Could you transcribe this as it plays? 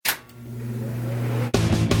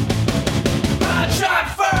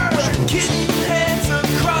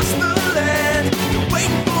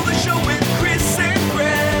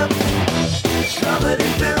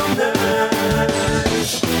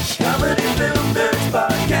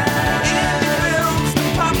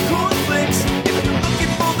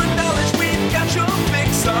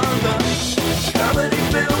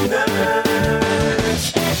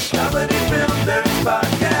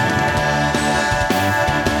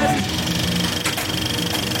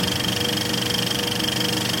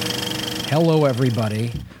Hello,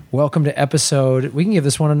 everybody. Welcome to episode, we can give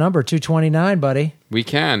this one a number, 229, buddy. We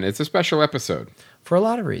can. It's a special episode. For a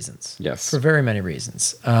lot of reasons. Yes. For very many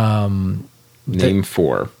reasons. Name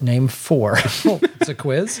four. Name four. Oh, it's a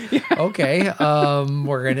quiz? Yeah. Okay. It's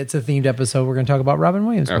a themed episode. We're going to talk about Robin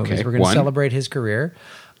Williams movies. Okay. We're going to celebrate his career.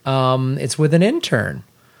 It's with an intern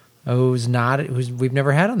who's we've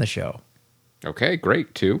never had on the show. Okay,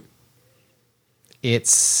 great. Two.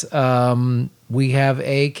 It's, we have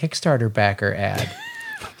a Kickstarter backer ad.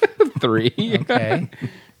 Three. Okay.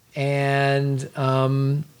 And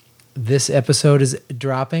this episode is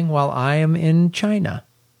dropping while I am in China.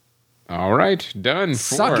 All right, done.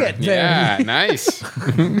 Suck Four. it, then. Yeah, nice.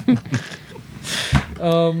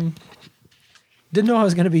 Didn't know I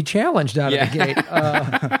was going to be challenged out of the gate.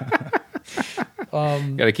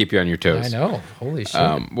 Got to keep you on your toes. I know. Holy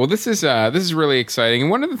shit. Well, this is really exciting.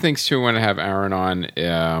 And one of the things too, I want to have Aaron on.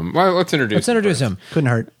 Let's introduce him. Couldn't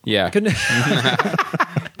hurt. Yeah.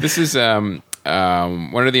 This is one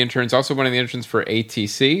of the interns, also one of the interns for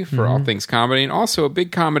ATC for All Things Comedy, and also a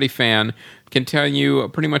big comedy fan. Can tell you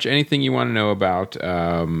pretty much anything you want to know about.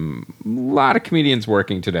 A lot of comedians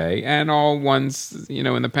working today, and all ones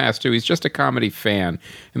in the past too. He's just a comedy fan,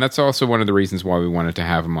 and that's also one of the reasons why we wanted to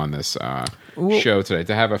have him on this show today,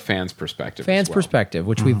 to have a fan's perspective. Perspective,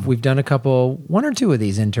 which we've done one or two of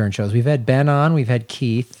these intern shows. We've had Ben on, we've had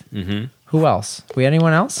Keith. Mm-hmm. Who else? We had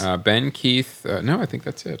anyone else? Ben, Keith. No, I think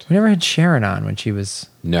that's it. We never had Sharon on when she was.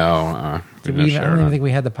 No, I don't even think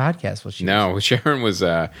we had the podcast. Sharon was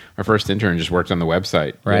our first intern. Just worked on the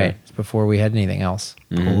website. Right, yeah. Before we had anything else.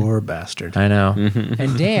 Mm-hmm. Poor bastard. I know. Mm-hmm.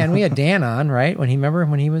 And Dan, we had Dan on, right? When he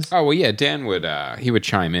was. Oh well, yeah. Dan would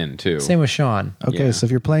chime in too. Same with Sean. Okay, so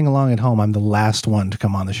if you're playing along at home, I'm the last one to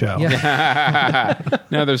come on the show. Yeah.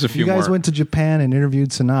 No, there's a few more. You guys went to Japan and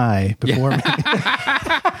interviewed Sinai before me.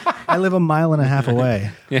 I live 1.5 miles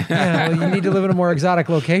away. Yeah, well, you need to live in a more exotic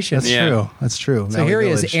location. That's true. That's true. So here he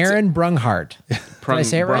is, Aaron Brungardt. Did I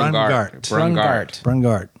say it right?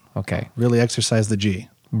 Brungardt. Okay. Really exercise the G.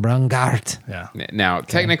 Brungardt. Yeah. Now,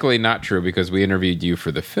 technically not true because we interviewed you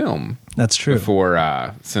for the film. That's true. Before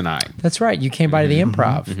Sinai. That's right. You came by to the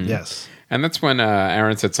improv. Mm-hmm. Yes. And that's when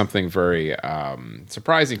Aaron said something very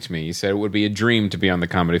surprising to me. He said it would be a dream to be on the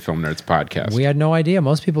Comedy Film Nerds podcast. We had no idea.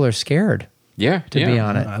 Most people are scared. Yeah, to be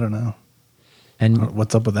on it. I don't know. And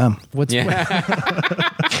what's up with them? I've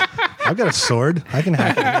got a sword. I can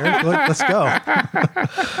hack it here. Let's go.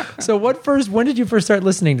 So when did you first start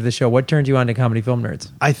listening to the show? What turned you on to Comedy Film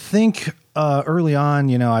Nerds? I think early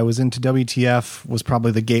on, I was into WTF was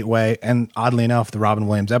probably the gateway. And oddly enough, the Robin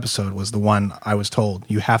Williams episode was the one I was told,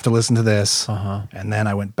 you have to listen to this. Uh-huh. And then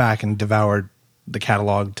I went back and devoured the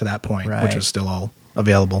catalog to that point, which was still all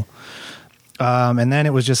available. And then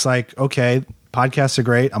it was just like, okay, podcasts are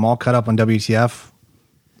great. I'm all cut up on WTF.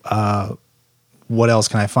 What else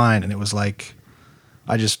can I find? And it was like,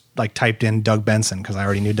 I just typed in Doug Benson because I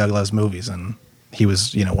already knew Doug loves movies, and he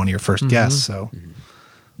was, one of your first guests. So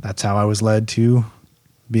that's how I was led to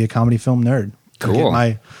be a comedy film nerd. Cool.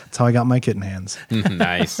 That's how I got my kitten hands.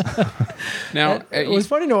 Nice. Now it was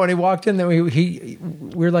funny when he walked in that we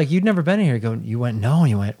were like, "You'd never been in here." You went, "No," and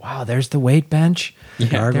you went, "Wow, there's the weight bench.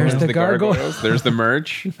 Yeah, there's the gargoyles. There's the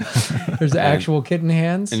merch. There's the actual kitten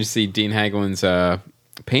hands." And you see Dean Hagelin's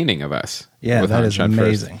painting of us. Yeah, that is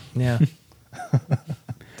amazing. Yeah.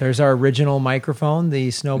 There's our original microphone, the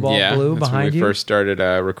Snowball Blue behind when we you. First started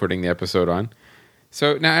recording the episode on.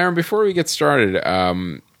 So now, Aaron, before we get started,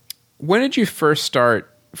 when did you first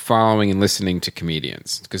start following and listening to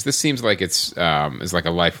comedians? Because this seems like it's like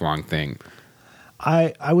a lifelong thing.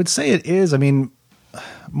 I would say it is. I mean,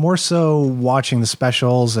 more so watching the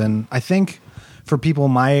specials, and I think for people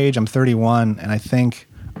my age, I'm 31, and I think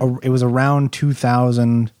it was around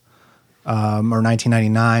 2000 or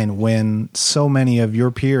 1999 when so many of your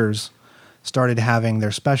peers started having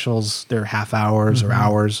their specials, their half hours or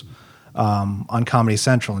hours on Comedy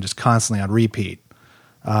Central and just constantly on repeat.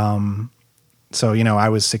 So, I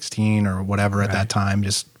was 16 or whatever at that time,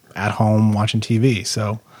 just at home watching TV.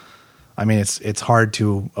 So, I mean, it's hard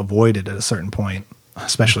to avoid it at a certain point,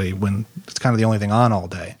 especially when it's kind of the only thing on all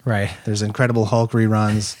day. Right. There's Incredible Hulk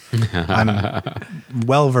reruns. I'm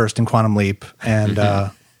well versed in Quantum Leap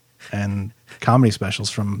and comedy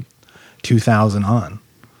specials from 2000 on.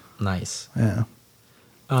 Nice. Yeah.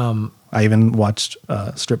 I even watched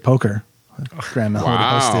Strip Poker. Graham Melody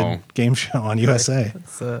hosted game show on USA.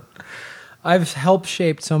 I've helped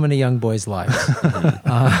shape so many young boys' lives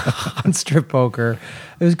on Strip Poker.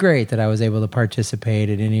 It was great that I was able to participate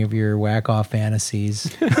in any of your whack-off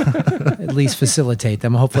fantasies, at least facilitate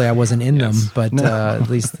them. Hopefully I wasn't in them, but at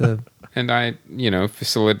least the... And I,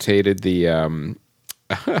 facilitated the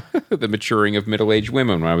the maturing of middle-aged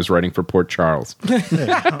women when I was writing for Port Charles.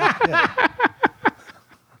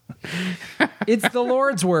 It's the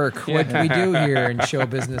Lord's work, what we do here in show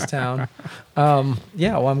business town. Well,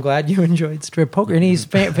 I'm glad you enjoyed strip poker. Any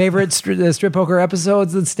favorite strip poker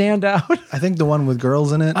episodes that stand out? I think the one with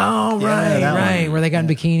girls in it. Oh, right. Where they got in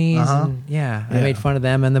bikinis. And, I made fun of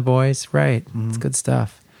them and the boys. Right. It's good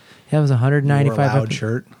stuff. That was 195. Loud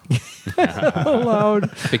shirt. Loud.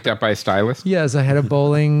 Picked up by a stylist? Yes, I had a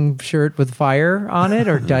bowling shirt with fire on it,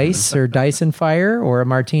 or dice and fire, or a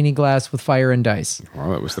martini glass with fire and dice.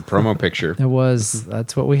 Well, that was the promo picture.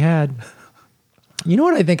 That's what we had. You know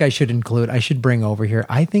what I think I should include? I should bring over here.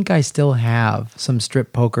 I think I still have some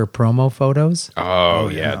strip poker promo photos. Oh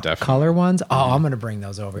yeah, definitely. Color ones. Oh, I'm going to bring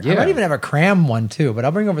those over. I might even have a cram one too, but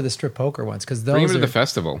I'll bring over the strip poker ones because those bring them to the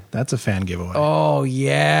festival. That's a fan giveaway. Oh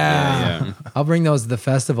yeah. I'll bring those to the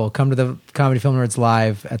festival. Come to the Comedy Film Nerds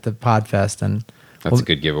Live at the Podfest, and that's a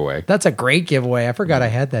good giveaway. That's a great giveaway. I forgot I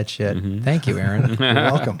had that shit. Thank you, Aaron. You're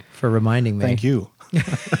welcome for reminding me. Thank you.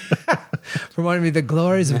 Reminding me of the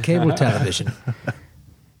glories of cable television.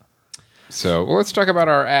 So, let's talk about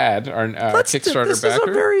our ad, our Kickstarter This backer. is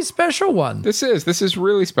a very special one. This is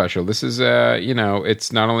really special. This is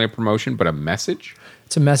it's not only a promotion but a message.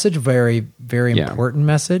 It's a message, very, very important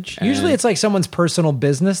message. And usually it's like someone's personal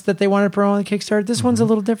business that they want to promote on Kickstarter. This one's a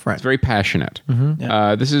little different. It's very passionate.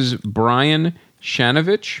 This is Brian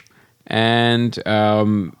Shanovich, and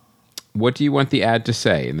what do you want the ad to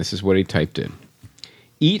say? And this is what he typed in.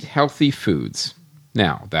 Eat healthy foods.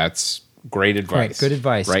 Now, that's great advice. Right, good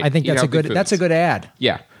advice. Right? I think that's a good ad.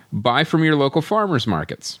 Yeah. Buy from your local farmers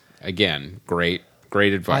markets. Again, great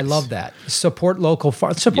advice. I love that. Support local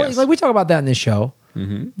farmers. Yes. Like we talk about that in this show.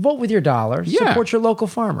 Vote with your dollars. Yeah. Support your local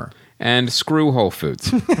farmer. And screw Whole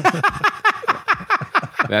Foods.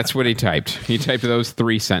 That's what he typed. He typed those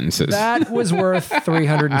 3 sentences. That was worth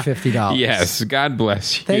 $350. Yes. God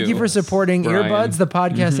bless you. Thank you for supporting Brian. Earbuds, the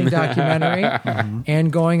podcasting documentary, and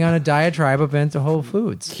going on a diatribe event to Whole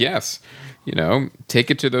Foods. Yes. Take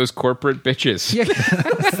it to those corporate bitches.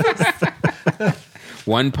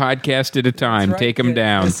 One podcast at a time. Right. Take them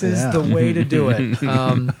down. This is the way to do it.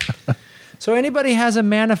 So anybody has a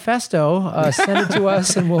manifesto, send it to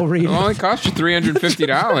us and we'll read it. It only cost you $350.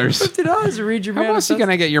 $50 to read your How else manifesto. are you going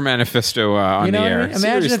to get your manifesto on the air? What I mean?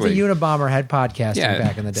 Imagine Seriously. if the Unabomber had podcasting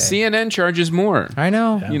back in the day. CNN charges more. I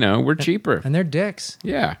know. We're cheaper. And they're dicks.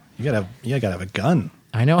 Yeah. You gotta have a gun.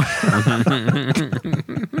 I know.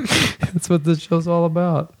 That's what this show's all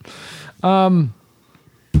about.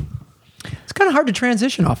 It's kind of hard to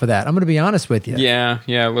transition off of that. I'm going to be honest with you. Yeah,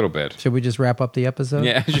 a little bit. Should we just wrap up the episode?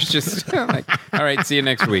 Yeah, just like, all right, see you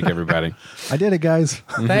next week, everybody. I did it, guys.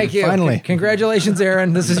 Thank you. Finally. Congratulations,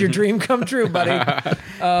 Aaron. This is your dream come true, buddy.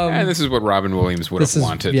 And this is what Robin Williams would have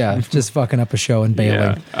wanted. Yeah, just fucking up a show and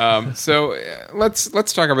bailing. Yeah. So let's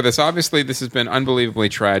talk about this. Obviously, this has been unbelievably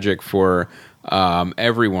tragic for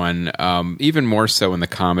everyone, even more so in the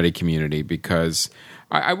comedy community, because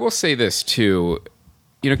I will say this too.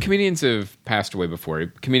 Comedians have passed away before,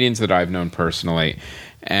 comedians that I've known personally,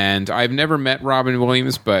 and I've never met Robin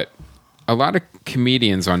Williams, but a lot of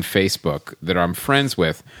comedians on Facebook that I'm friends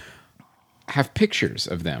with have pictures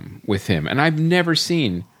of them with him, and I've never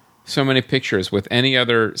seen so many pictures with any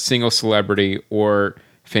other single celebrity or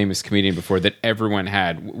famous comedian before that everyone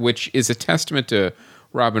had, which is a testament to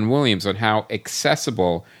Robin Williams on how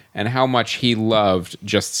accessible and how much he loved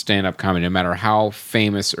just stand-up comedy. No matter how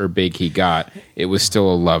famous or big he got, it was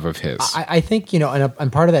still a love of his. I think,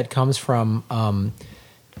 and part of that comes from,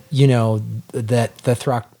 that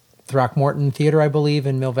the Throckmorton Theater, I believe,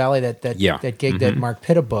 in Mill Valley, that gig that Mark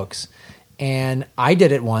Pitta books. And I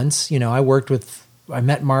did it once. I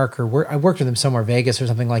met Mark, I worked with him somewhere, Vegas or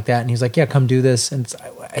something like that. And he was like, yeah, come do this. And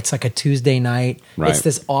it's like a Tuesday night. Right. It's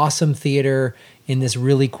this awesome theater in this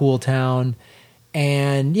really cool town.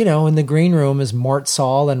 And, in the green room is Mort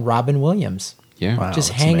Saul and Robin Williams. Yeah. Wow, just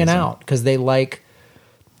that's hanging amazing. out because they like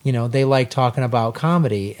talking about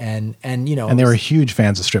comedy. And they were huge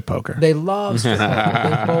fans of strip poker. they love strip poker.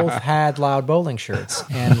 They both had loud bowling shirts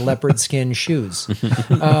and leopard skin shoes,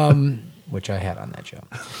 which I had on that show.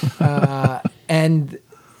 And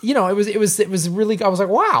it was really. I was like,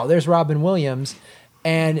 wow, there's Robin Williams,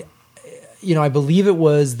 and I believe it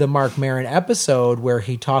was the Mark Maron episode where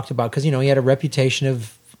he talked about, because he had a reputation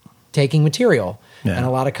of taking material, and a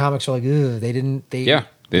lot of comics are like, ugh, they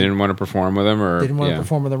didn't want to perform with him, or they didn't want to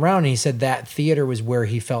perform with him around. And he said that theater was where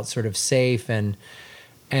he felt sort of safe, and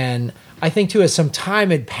I think too, as some time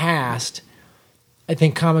had passed, I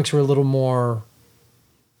think comics were a little more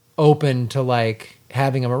open to like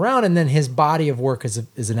having him around, and then his body of work as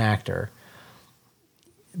an actor.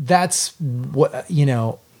 that's what,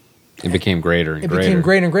 It became greater and it greater. became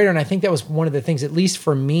greater and greater. And I think that was one of the things, at least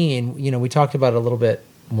for me, and, we talked about it a little bit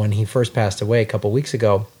when he first passed away a couple weeks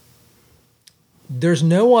ago. There's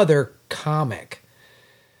no other comic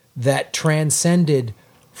that transcended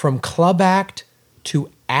from club act to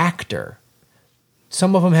actor.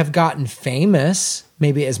 Some of them have gotten famous,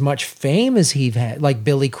 maybe as much fame as he had, like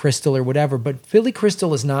Billy Crystal or whatever. But Billy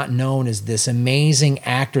Crystal is not known as this amazing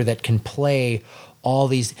actor that can play all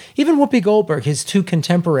these. Even Whoopi Goldberg, his two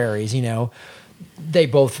contemporaries, they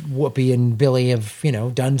both, Whoopi and Billy, have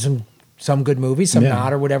done some good movies, some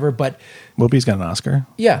not or whatever. But Whoopi's got an Oscar.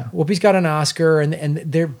 Yeah, Whoopi's got an Oscar, and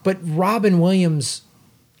there. But Robin Williams,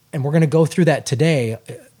 and we're going to go through that today.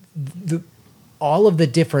 All of the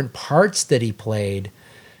different parts that he played,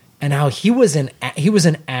 and how he was an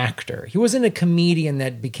actor. He wasn't a comedian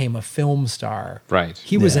that became a film star. Right.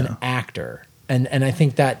 He was an actor, and I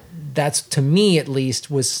think that's, to me at least,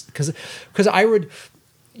 was because I would,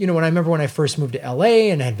 when I remember when I first moved to LA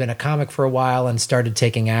and had been a comic for a while and started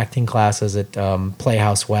taking acting classes at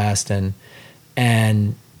Playhouse West, and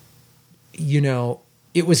it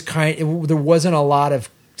was there wasn't a lot of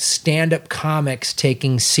stand-up comics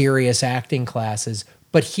taking serious acting classes,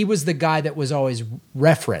 but he was the guy that was always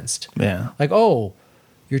referenced. Yeah. Like, oh,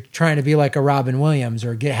 you're trying to be like a Robin Williams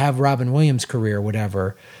or have Robin Williams' career or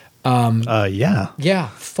whatever. Yeah. Yeah.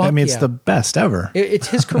 Fuck it's the best ever. It's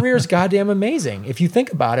his career is goddamn amazing. If you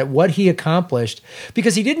think about it, what he accomplished,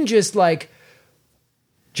 because he didn't just like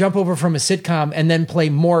jump over from a sitcom and then play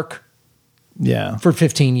Mork for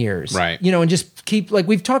 15 years. Right. And just keep, like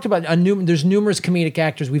we've talked about, there's numerous comedic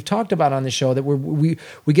actors we've talked about on the show that we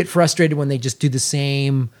get frustrated when they just do the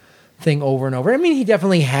same thing over and over. I mean, he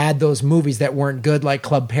definitely had those movies that weren't good, like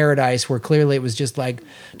Club Paradise, where clearly it was just like,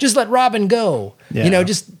 just let Robin go. Yeah.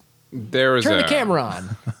 Just there was turn the camera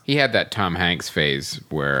on. He had that Tom Hanks phase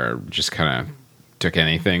where just kind of took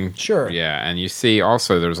anything. Sure. Yeah, and you see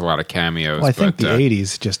also there's a lot of cameos. Well, I think the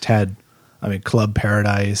 80s just had, Club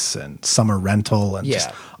Paradise and Summer Rental and just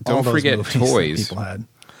don't all those forget movies Toys. that people had.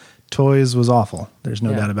 Toys was awful. There's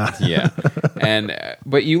no doubt about it. Yeah, and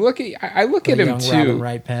but you look at I look at him young too. Robin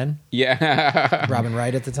Wright pen. Yeah, Robin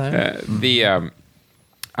Wright at the time.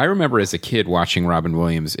 I remember as a kid watching Robin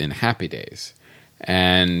Williams in Happy Days.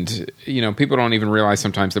 And, people don't even realize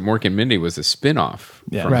sometimes that Mork and Mindy was a spin-off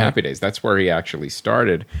from Happy Days. That's where he actually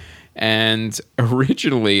started. And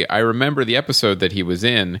originally, I remember the episode that he was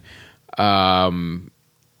in, no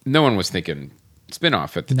one was thinking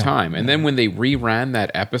spin-off at the time. And then when they reran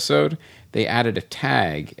that episode, they added a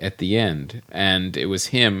tag at the end. And it was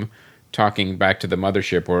him talking back to the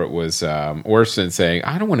mothership, or it was Orson saying,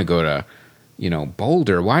 I don't want to go to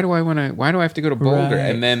Boulder. Why do I have to go to Boulder?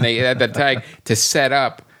 Right. And then they had that tag to set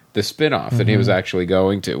up the spinoff that he was actually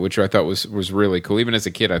going to, which I thought was really cool. Even as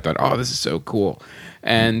a kid, I thought, oh, this is so cool.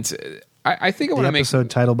 And I think I want to make... The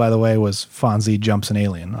episode title, by the way, was Fonzie Jumps an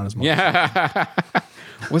Alien on his motorcycle. Yeah.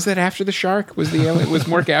 Was that after the shark? Was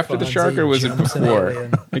Mork after the shark, or was it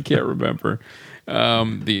before? I can't remember.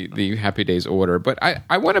 The Happy Days order. But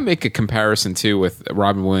I want to make a comparison, too, with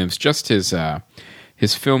Robin Williams, just his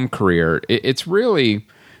film career. It's really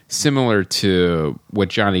similar to what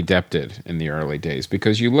Johnny Depp did in the early days,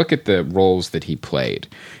 because you look at the roles that he played.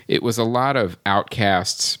 It was a lot of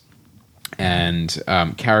outcasts and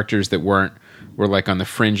characters that were like on the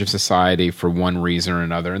fringe of society for one reason or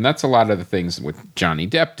another. And that's a lot of the things what Johnny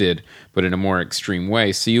Depp did, but in a more extreme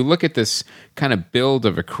way. So you look at this kind of build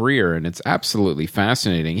of a career, and it's absolutely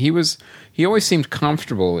fascinating. He always seemed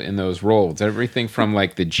comfortable in those roles. Everything from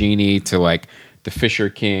like the genie to like the Fisher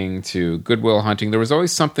King to Good Will Hunting. There was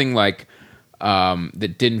always something like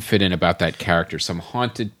that didn't fit in about that character, some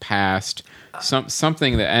haunted past,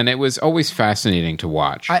 something that, and it was always fascinating to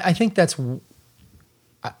watch. I think that's.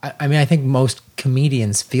 I think most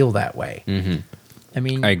comedians feel that way. Mm-hmm. I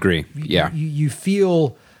mean, I agree. Yeah, you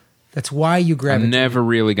feel that's why you gravitate. I'm never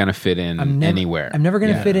really going to fit in anywhere. I'm never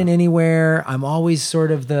going to fit in anywhere. I'm always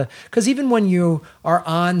sort of because even when you are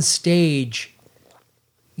on stage,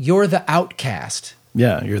 you're the outcast.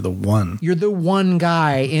 Yeah, you're the one. You're the one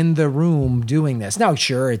guy in the room doing this. Now,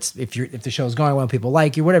 sure, it's if the show's going well, people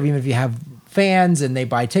like you, whatever. Even if you have fans and they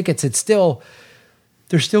buy tickets,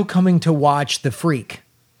 they're still coming to watch the freak.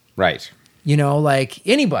 Right. Like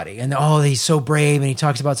anybody. And he's so brave and he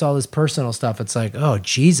talks about all this personal stuff. It's like, oh,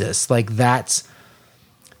 Jesus. Like that's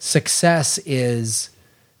success is,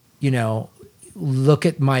 look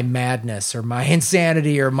at my madness or my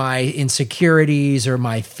insanity or my insecurities or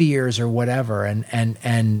my fears or whatever.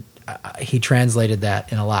 And he translated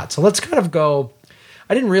that in a lot. So let's kind of go.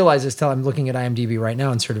 I didn't realize this till I'm looking at IMDb right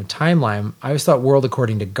now and sort of timeline. I always thought World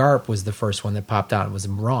According to Garp was the first one that popped out. It was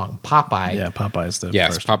wrong. Popeye. Yeah, Popeye's the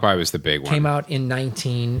Yes, first. Popeye was the big one. Came out in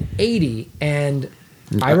 1980, and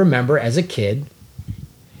I remember as a kid,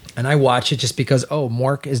 and I watched it just because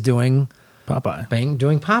Mork is doing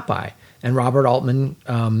Popeye, and Robert Altman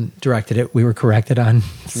directed it. We were corrected on.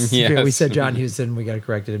 Yes. We said John Huston. We got it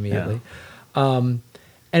corrected immediately. Yeah.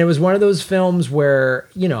 And it was one of those films where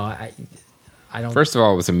I don't. First of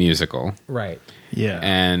all, it was a musical, right? Yeah,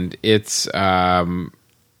 and it's.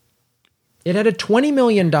 It had a $20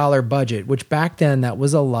 million budget, which back then that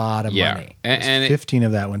was a lot of money. And 15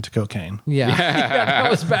 of that went to cocaine. Yeah. That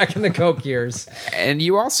was back in the coke years. And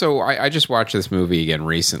you also, I just watched this movie again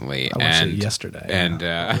recently. I watched it yesterday. And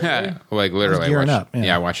Really? like literally, gearing up.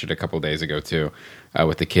 I watched it a couple of days ago too,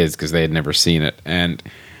 with the kids because they had never seen it. And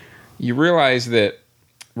you realize that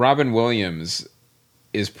Robin Williams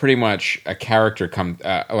is pretty much a character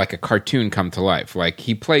like a cartoon come to life. Like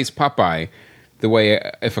he plays Popeye the way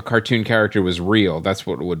if a cartoon character was real, that's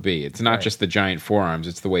what it would be. It's not just the giant forearms.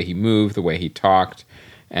 It's the way he moved, the way he talked,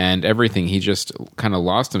 and everything. He just kind of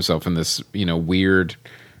lost himself in this, weird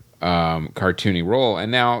cartoony role.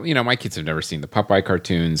 And now, my kids have never seen the Popeye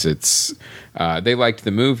cartoons. It's they liked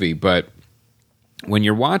the movie, but when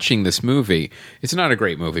you're watching this movie, it's not a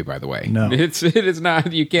great movie, by the way. No. It is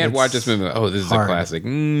not. You can't watch this movie. Oh, this is hard. a classic.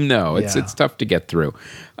 No, it's tough to get through.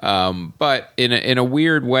 But in a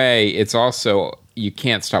weird way, it's also you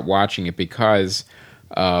can't stop watching it because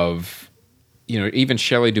of even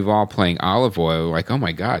Shelley Duvall playing Olive Oil. Like, oh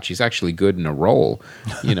my God, she's actually good in a role.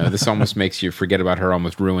 This almost makes you forget about her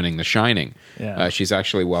almost ruining The Shining. Yeah. She's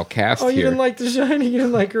actually well cast. Oh, you here. didn't like The Shining? You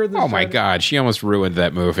didn't like her in The Oh Shining? my God, she almost ruined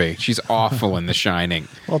that movie. She's awful in The Shining.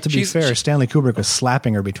 Well, to be fair, Stanley Kubrick was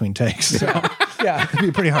slapping her between takes. So Yeah. it'd be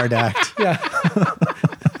a pretty hard to act. Yeah.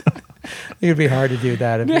 It would be hard to do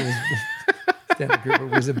that if it was Stanley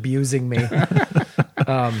Kubrick was abusing me.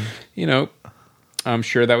 I'm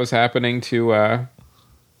sure that was happening to, what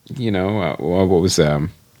was The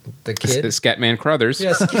kid. Scatman Crothers.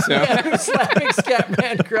 Yes, slapping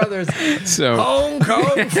Scatman Crothers. So, Hong Kong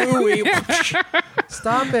Phooey.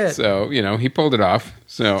 Stop it. so he pulled it off.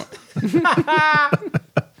 So,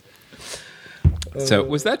 so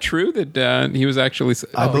was that true that he was actually?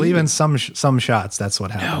 I believe in some shots that's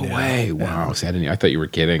what No happened. yeah. way! Wow, see, I thought you were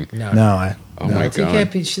kidding. No, I. Oh my You God!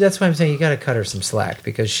 can't be, that's why I'm saying you got to cut her some slack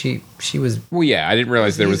because she was Well, yeah, I didn't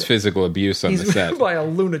realize there was physical abuse on the set. by a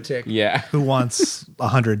lunatic. Yeah, Who wants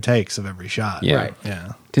 100 takes of every shot? Yeah. Right.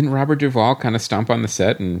 Yeah. didn't Robert Duvall kind of stomp on the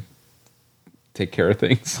set and take care of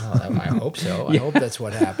things? Oh, I hope so. I hope that's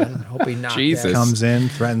what happened. I hope he knocked Jesus. that. Comes in,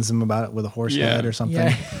 threatens him about it with a horse Yeah. head or something.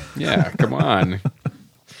 Yeah. Yeah, come on.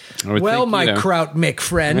 I would Well, think, my Kraut Mick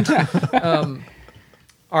friend.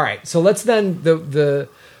 All right, so let's then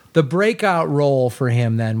the breakout role for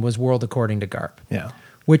him then was World According to Garp. Yeah.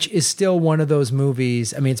 Which is still one of those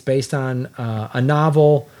movies. I mean, it's based on a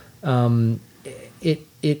novel. It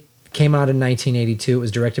came out in 1982. It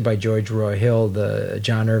was directed by George Roy Hill.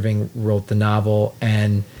 John Irving wrote the novel,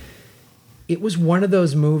 and it was one of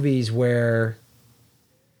those movies where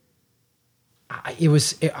I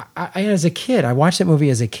as a kid, I watched that movie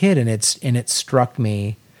as a kid, and it struck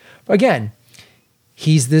me. Again,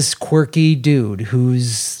 he's this quirky dude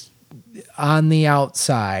who's on the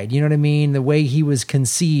outside. You know what I mean? The way he was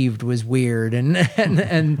conceived was weird, and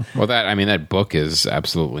Well, that book is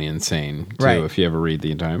absolutely insane too. Right. If you ever read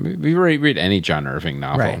the entire, if you read any John Irving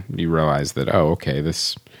novel, Right. you realize that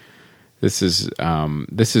this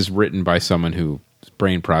is written by someone whose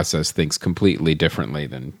brain process thinks completely differently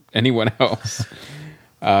than anyone else.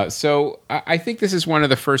 So I think this is one of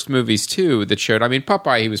the first movies too that showed. I mean,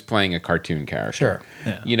 Popeye, he was playing a cartoon character.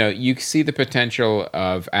 Sure. Yeah. You see the potential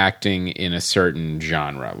of acting in a certain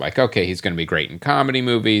genre. Like, okay, he's going to be great in comedy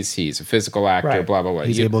movies. He's a physical actor. Right. Blah blah blah.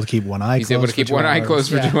 He's able to keep one eye He's closed. able to keep for 2 one eye hours.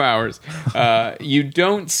 closed for Yeah. 2 hours. You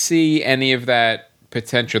don't see any of that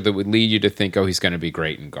potential that would lead you to think, oh, he's going to be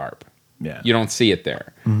great in Garp. Yeah. You don't see it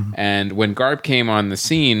there. Mm-hmm. And when Garp came on the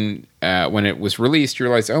scene, when it was released, you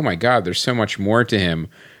realize, oh my God, there's so much more to him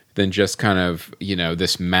than just kind of,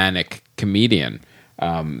 this manic comedian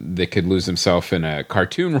that could lose himself in a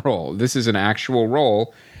cartoon role. This is an actual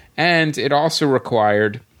role. And it also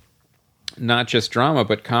required not just drama,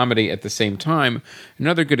 but comedy at the same time.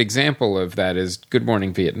 Another good example of that is Good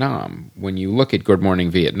Morning Vietnam. When you look at Good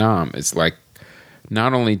Morning Vietnam, it's like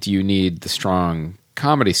not only do you need the strong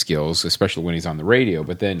comedy skills, especially when he's on the radio,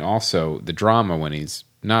 but then also the drama when he's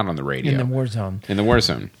not on the radio. in the war zone. In the war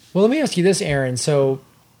zone. Well, let me ask you this, Aaron. So,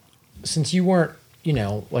 since you weren't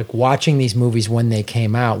like watching these movies when they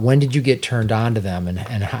came out, when did you get turned on to them,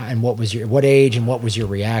 and what age and what was your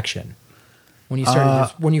reaction when you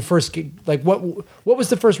started? When you first what was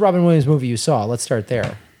the first Robin Williams movie you saw? Let's start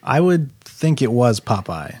there. I would think it was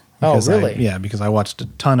Popeye. Oh, really? Because I watched a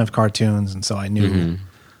ton of cartoons, and so I knew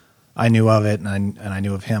I knew of it, and I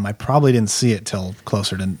knew of him. I probably didn't see it till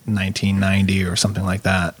closer to 1990 or something like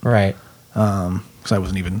that, right? Because I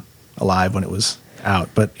wasn't even alive when it was out.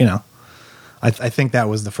 But I think that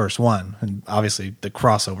was the first one, and obviously the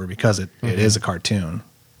crossover because it is a cartoon.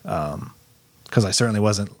 Because I certainly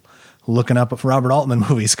wasn't looking up Robert Altman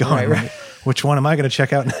movies, going, right. Which one am I going to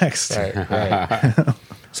check out next? Right.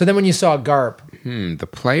 So then, when you saw Garp, The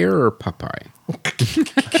Player or Popeye?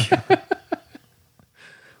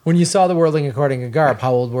 When you saw The World According to Garp,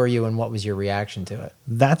 how old were you, and what was your reaction to it?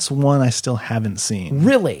 That's one I still haven't seen.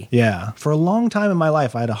 Really? Yeah. For a long time in my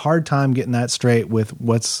life, I had a hard time getting that straight with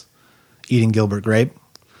what's Eating Gilbert Grape,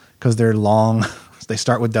 because they're long. They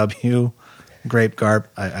start with W. Grape Garp.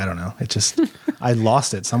 I don't know. It just I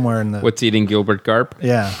lost it somewhere in the. What's Eating Gilbert Garp?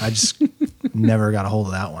 Yeah, I just never got a hold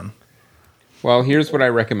of that one. Well, here's what I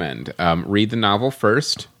recommend: read the novel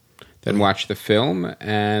first, then watch the film,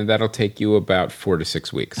 and that'll take you about 4 to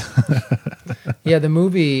 6 weeks. Yeah, the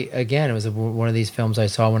movie again. It was one of these films I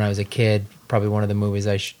saw when I was a kid. Probably one of the movies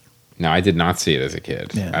No, I did not see it as a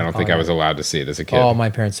kid. Yeah. I don't think I was allowed to see it as a kid. Oh,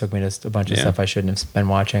 my parents took me to a bunch of stuff I shouldn't have been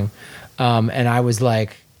watching. And I was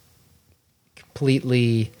like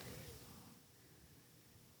completely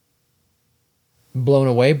blown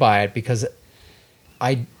away by it because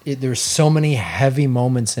there's so many heavy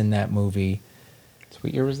moments in that movie.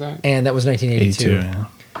 What year was that? And that was 1982. 82, yeah.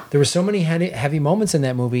 There were so many heavy moments in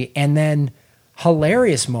that movie, and then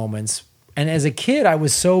hilarious moments. And as a kid, I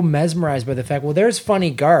was so mesmerized by the fact, well, there's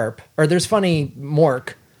funny Garp, or there's funny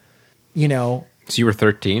Mork, So you were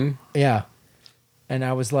 13? Yeah. And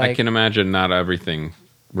I was like... I can imagine not everything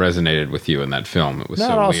resonated with you in that film. It was so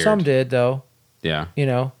weird. Not all, some did, though. Yeah.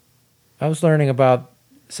 I was learning about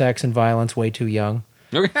sex and violence way too young.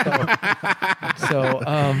 Okay.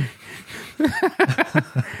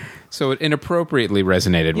 So it inappropriately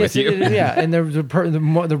resonated with you. Yeah, and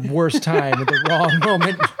the worst time at the wrong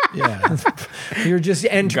moment. Yeah. You're just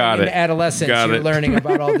entering into adolescence. You're learning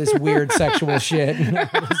about all this weird sexual shit and all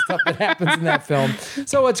the stuff that happens in that film.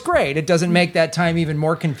 So it's great. It doesn't make that time even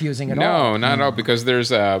more confusing at all. No, not at all, because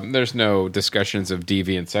there's no discussions of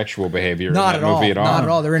deviant sexual behavior in that movie at all. Not at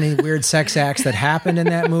all. There are any weird sex acts that happen in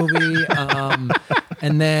that movie.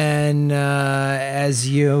 And then as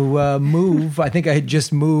you move, I think I had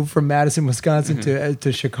just moved from Madison, Wisconsin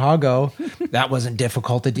to Chicago. That wasn't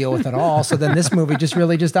difficult to deal with at all. So then this movie just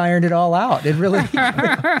ironed it all out. It really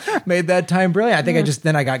made that time brilliant. I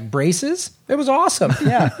think I got braces. It was awesome.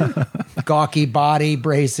 Yeah. Gawky body,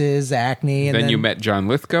 braces, acne. And then you met John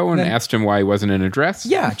Lithgow and asked him why he wasn't in a dress?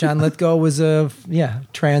 Yeah. John Lithgow was a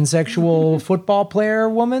transsexual football player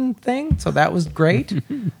woman thing. So that was great.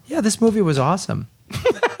 Yeah, this movie was awesome.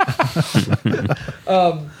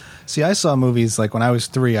 See, I saw movies like when I was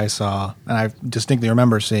 3. And I distinctly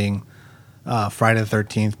remember seeing Friday the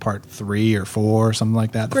 13th Part 3 or 4 or something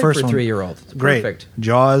like that. The first for a 3-year-old. Great. Perfect.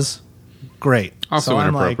 Jaws, great. Also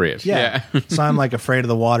inappropriate. So I'm like afraid of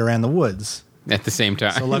the water and the woods at the same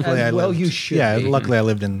time. So luckily you should. Yeah, be. Luckily I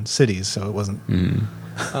lived in cities, so it wasn't.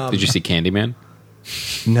 Did you see Candyman?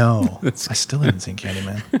 No, I still haven't seen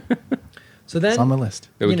Candyman. So then it's on my list.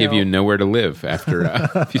 It would give you nowhere to live after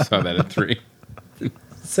if you saw that at 3.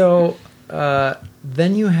 So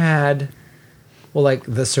then you had, like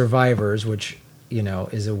The Survivors, which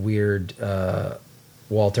is a weird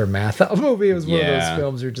Walter Matthau movie. It was one of those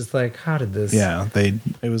films you're just like, how did this? Yeah,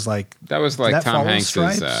 it was like that was like Tom Hanks'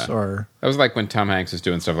 or that was like when Tom Hanks was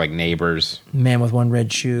doing stuff like Neighbors, Man with One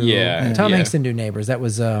Red Shoe. Yeah, Tom Hanks didn't do Neighbors. That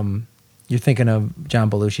was you're thinking of John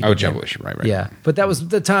Belushi. Oh, John Belushi, right. Yeah, but that was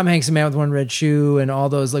the Tom Hanks and Man with One Red Shoe and all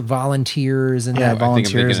those like Volunteers and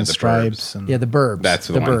Volunteers and Stripes and the Burbs. That's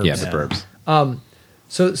the one. Burbs. Yeah, the Burbs.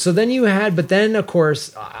 So then you had, but then of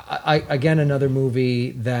course, again another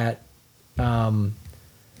movie that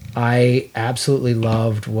I absolutely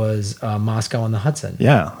loved was Moscow on the Hudson.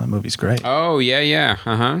 Yeah, that movie's great. Oh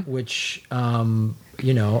yeah, Which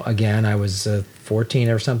again, I was 14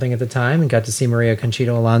 or something at the time and got to see Maria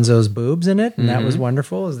Conchita Alonso's boobs in it, and that was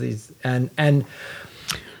wonderful. And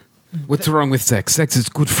what's wrong with sex? Sex is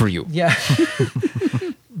good for you. Yeah,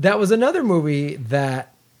 that was another movie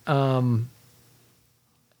that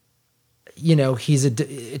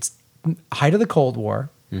it's height of the Cold War.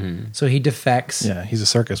 Mm-hmm. So he defects. Yeah, he's a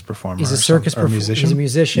circus performer. He's a circus performer. musician. He's a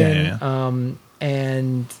musician. Yeah.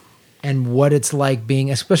 And and what it's like being,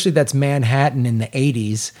 especially that's Manhattan in the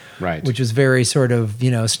 80s, Right. which was very sort of,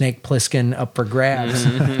 Snake Plissken up for grabs.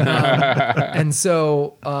 And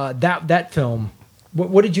so that film,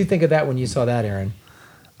 what did you think of that when you saw that, Aaron?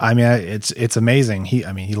 I mean, it's amazing.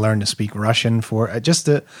 He learned to speak Russian for just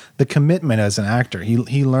the commitment as an actor.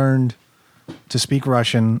 He learned to speak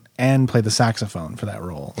Russian and play the saxophone for that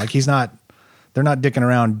role. Like they're not dicking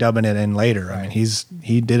around dubbing it in later. Right. I mean,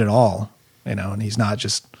 he did it all, and he's not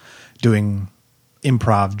just doing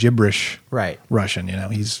improv gibberish Russian.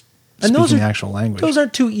 He's speaking the actual language. Those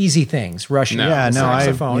aren't two easy things. Russian,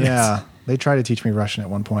 saxophone. They tried to teach me Russian at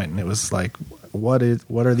one point, and it was like, what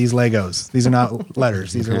are these Legos? These are not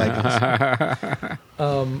letters. These are Legos.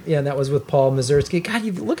 And that was with Paul Mazursky. God,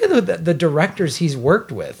 you look at the directors he's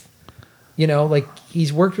worked with.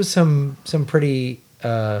 He's worked with some pretty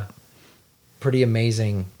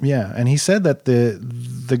amazing. Yeah, and he said that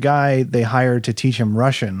the guy they hired to teach him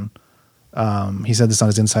Russian, he said this on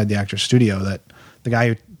his Inside the Actors studio, that the guy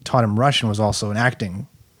who taught him Russian was also an acting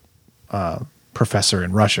professor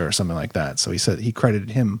in Russia or something like that. So he said he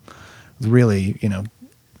credited him with really,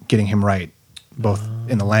 getting him right, both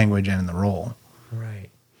in the language and in the role. Right.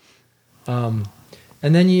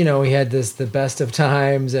 And then, he had The Best of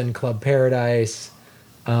Times and Club Paradise,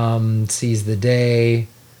 Seize the Day.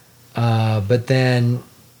 But then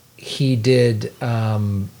he did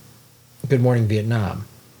Good Morning Vietnam,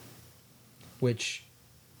 which,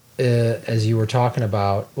 as you were talking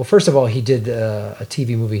about, well, first of all, he did a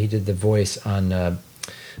TV movie. He did the voice on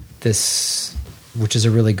this, which is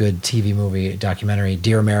a really good TV movie documentary,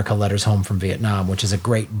 Dear America, Letters Home from Vietnam, which is a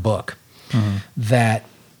great book that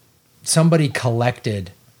somebody collected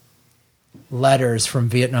letters from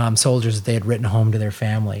Vietnam soldiers that they had written home to their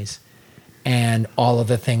families and all of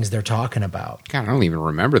the things they're talking about. God, I don't even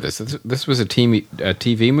remember this. This was a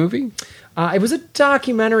TV movie? It was a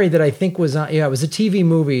documentary that I think was it was a TV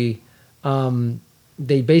movie.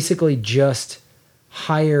 They basically just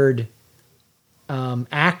hired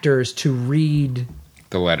actors to read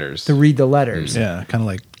the letters. Yeah, kind of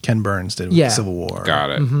like Ken Burns did with the Civil War. Got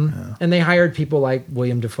it. Mm-hmm. Yeah. And they hired people like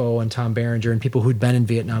William Dafoe and Tom Berenger and people who'd been in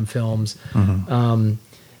Vietnam films.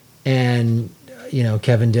 And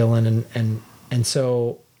Kevin Dillon and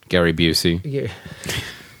so Gary Busey. Yeah.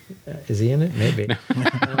 Is he in it? Maybe. No.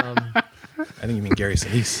 I think you mean Gary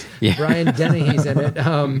Sinise. Yeah. Brian Dennehy's in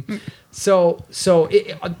it. So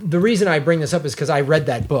the reason I bring this up is because I read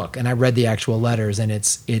that book and I read the actual letters, and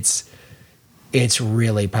it's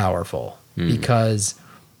really powerful because,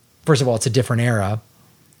 first of all, it's a different era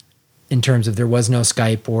in terms of there was no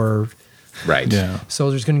Skype or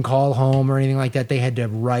soldiers couldn't call home or anything like that. They had to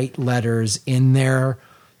write letters in their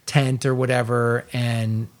tent or whatever,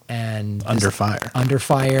 and under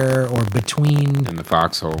fire or between in the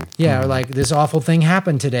foxhole. Yeah, or like this awful thing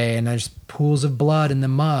happened today, and there's pools of blood in the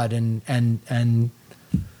mud, and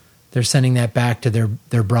they're sending that back to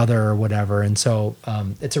their brother or whatever. And so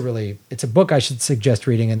it's a book I should suggest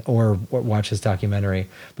reading or watch this documentary.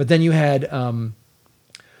 But then you had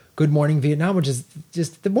Good Morning Vietnam, which is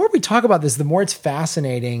just, the more we talk about this, the more it's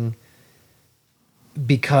fascinating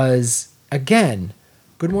because, again,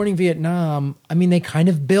 Good Morning Vietnam, I mean, they kind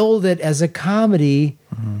of build it as a comedy,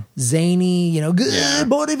 zany, Good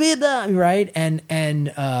Morning Vietnam, right? And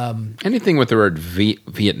anything with the word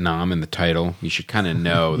Vietnam in the title, you should kind of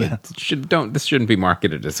know that this shouldn't be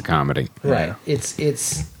marketed as a comedy. Right.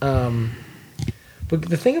 It's but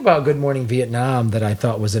the thing about Good Morning Vietnam that I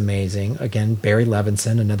thought was amazing, again, Barry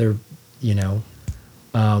Levinson, another,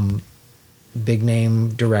 big name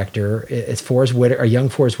director. It's Forrest Whitaker, a young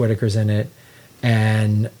Forrest Whitaker's in it.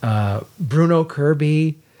 And Bruno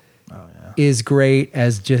Kirby is great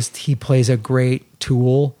as he plays a great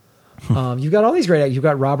tool. You've got all these great actors. You've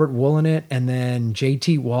got Robert Wool in it, and then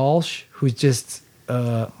J.T. Walsh, who's just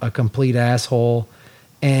a complete asshole.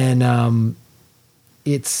 And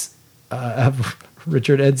it's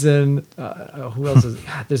Richard Edson. Who else is?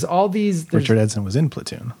 There's all these. Richard Edson was in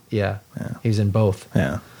Platoon. Yeah, he was in both.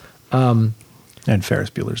 Yeah. And Ferris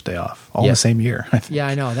Bueller's Day Off, all the same year. I think. Yeah,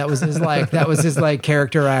 I know. That was his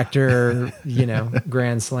character actor,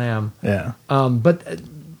 grand slam. Yeah. But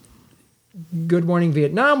Good Morning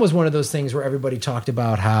Vietnam was one of those things where everybody talked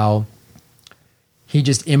about how he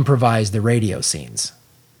just improvised the radio scenes.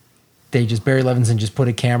 Barry Levinson just put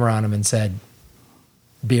a camera on him and said,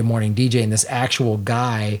 "Be a morning DJ," and this actual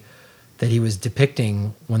guy that he was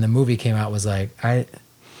depicting when the movie came out was like, I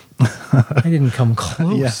didn't come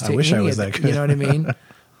close to I wish I was that good. You know what I mean?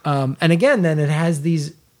 And again, then it has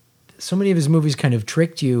so many of his movies kind of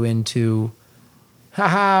tricked you into,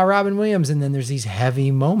 Robin Williams. And then there's these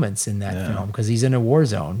heavy moments in that film because he's in a war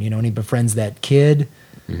zone, and he befriends that kid.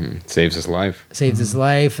 Saves his life. Saves his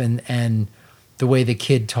life, and the way the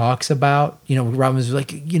kid talks about, Robin was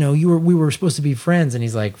like, we were supposed to be friends, and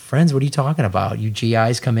he's like, friends? What are you talking about? You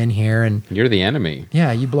GIs come in here and you're the enemy.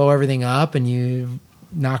 Yeah, you blow everything up and you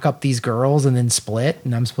knock up these girls and then split,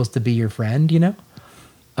 and I'm supposed to be your friend,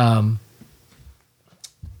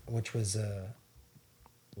 which was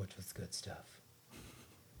good stuff.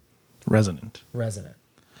 Resonant.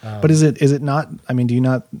 But is it not? I mean, do you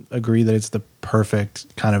not agree that it's the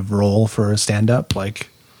perfect kind of role for a stand-up? Like,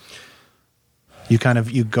 you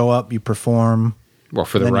go up, you perform. Well,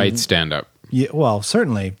 for the right stand-up. Yeah, well,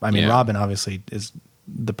 certainly. I mean, Yeah. Robin obviously is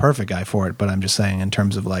the perfect guy for it, but I'm just saying in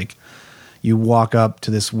terms of like, you walk up to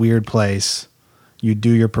this weird place, you do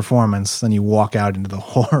your performance, then you walk out into the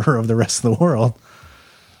horror of the rest of the world,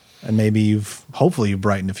 and maybe hopefully you've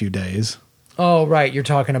brightened a few days. Oh, right. You're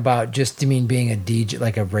talking about being a DJ,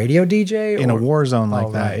 like a radio DJ? In a war zone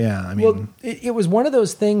like that, right. yeah. I mean, it was one of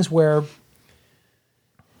those things where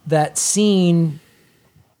that scene,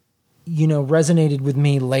 resonated with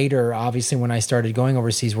me later, obviously, when I started going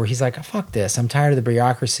overseas, where he's like, fuck this. I'm tired of the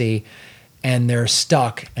bureaucracy. And they're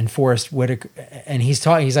stuck. And Forrest Whitaker, and he's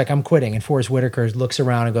like, I'm quitting. And Forrest Whitaker looks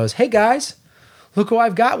around and goes, hey, guys, look who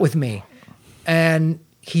I've got with me. And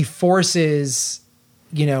he forces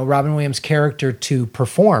Robin Williams' character to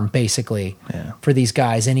perform basically for these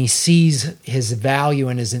guys, and he sees his value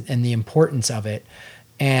and the importance of it.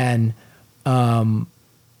 And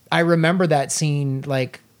I remember that scene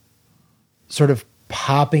like sort of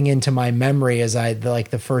popping into my memory as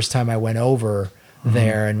the first time I went over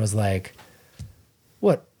there and was like,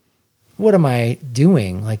 what am I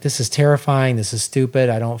doing? Like, this is terrifying. This is stupid.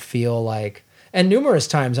 I don't feel like. And numerous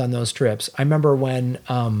times on those trips, I remember when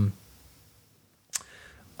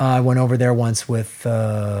I went over there once with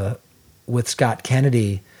Scott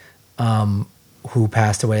Kennedy, who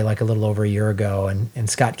passed away like a little over a year ago. And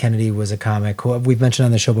Scott Kennedy was a comic who we've mentioned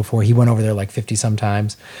on the show before. He went over there like 50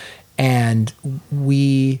 sometimes. And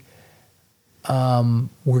we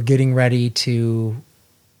were getting ready to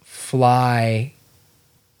fly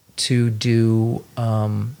to do,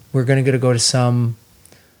 we're going to go to some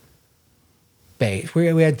base.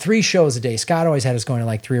 We had 3 shows a day. Scott always had us going to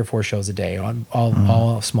like 3 or 4 shows a day on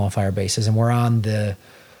all small fire bases. And we're on the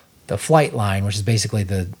flight line, which is basically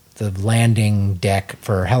the landing deck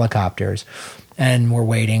for helicopters. And we're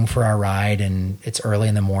waiting for our ride, and it's early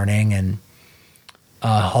in the morning. And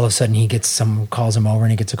all of a sudden calls him over,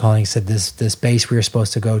 and he gets a call, and he said, this base we were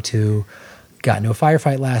supposed to go to got into a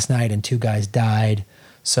firefight last night, and 2 guys died.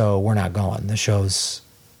 So we're not going. The show's,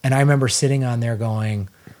 and I remember sitting on there going,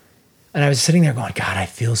 and I was sitting there going, God, I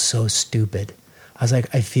feel so stupid. I was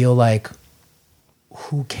like, I feel like,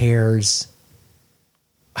 who cares?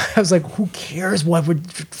 I was like, who cares what we're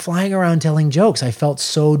flying around telling jokes? I felt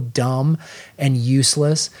so dumb and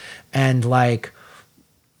useless. And like,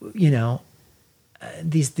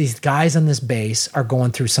 these guys on this base are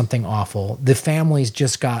going through something awful. The families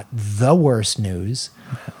just got the worst news.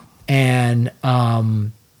 And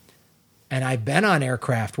I've been on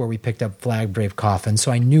aircraft where we picked up flag draped coffins,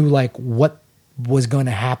 so I knew like what was going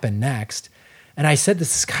to happen next. And I said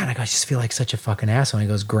this to Scott, I just feel like such a fucking asshole. And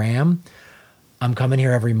he goes, Graham, I'm coming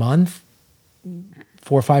here every month.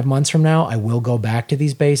 4 or 5 months from now, I will go back to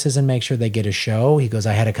these bases and make sure they get a show. He goes,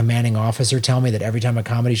 I had a commanding officer tell me that every time a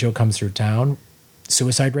comedy show comes through town,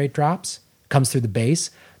 suicide rate comes through the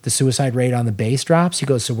base. The suicide rate on the base drops. He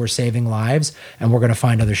goes, so we're saving lives, and we're going to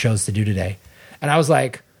find other shows to do today. And I was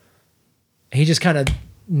like, he just kind of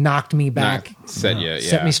knocked me back, set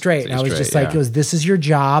me straight. And I was just like, this is your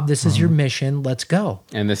job. This is your mission. Let's go.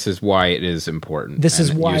 And this is why it is important. This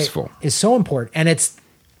is why it's so important. And it's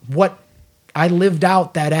what I lived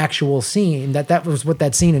out, that actual scene. That was what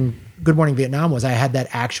that scene in Good Morning Vietnam was. I had that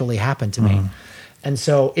actually happen to me. And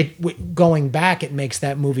so going back, it makes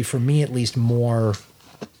that movie, for me at least, more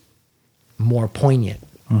poignant.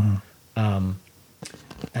 On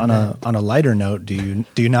a lighter note, do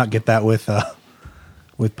you not get that with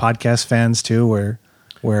podcast fans too,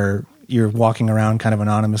 where you're walking around kind of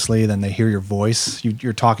anonymously, then they hear your voice,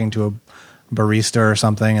 you're talking to a barista or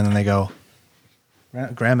something, and then they go,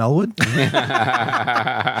 Graham Elwood?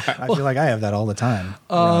 I feel like I have that all the time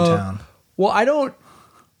around town. Well, I don't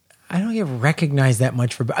get recognized that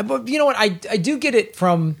much but you know what? I do get it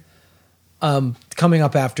from coming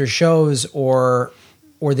up after shows or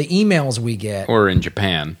the emails we get, or in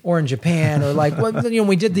Japan, or like when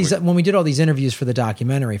we did all these interviews for the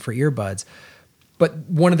documentary for Earbuds. But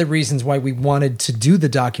one of the reasons why we wanted to do the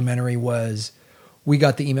documentary was we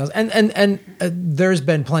got the emails, and there's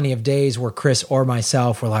been plenty of days where Chris or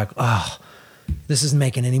myself were like, oh, this isn't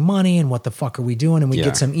making any money, and what the fuck are we doing? And we Yeah.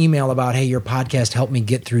 get some email about, hey, your podcast helped me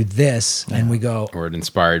get through this. And we go, Or it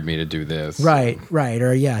inspired me to do this. right.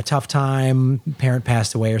 Or tough time, parent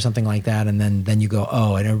passed away or something like that. And then you go,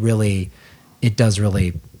 oh, and it does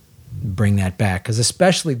really bring that back. Because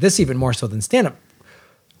especially this, even more so than stand-up,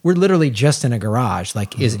 we're literally just in a garage.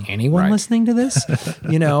 Like, is anyone Right. listening to this?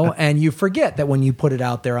 And you forget that when you put it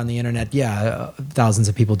out there on the internet, thousands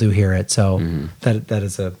of people do hear it. So that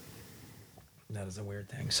is a weird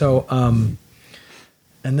thing. So,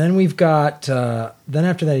 and then we've got, then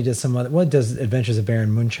after that he did some other, what does Adventures of Baron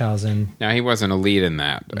Munchausen? Now, he wasn't a lead in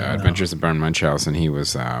that. Adventures of Baron Munchausen, he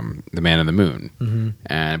was the Man in the Moon.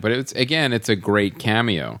 But it's a great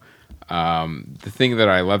cameo. The thing that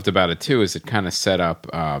I loved about it, too, is it kind of set up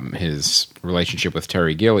his relationship with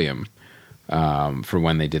Terry Gilliam for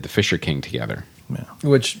when they did The Fisher King together. Yeah.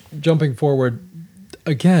 Which, jumping forward,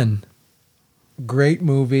 again, great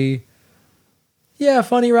movie. Yeah,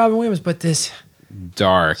 funny Robin Williams, but this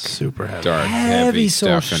Dark. Super heavy. Dark, heavy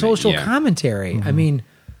stuff in it. social Yeah. commentary. I mean,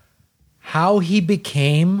 how he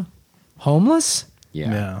became homeless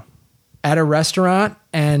Yeah. at a restaurant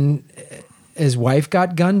and his wife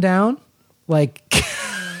got gunned down, like,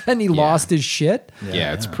 and he lost his shit.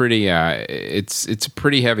 Yeah, it's pretty. It's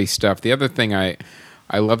pretty heavy stuff. The other thing I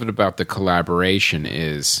love it about the collaboration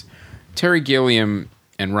is Terry Gilliam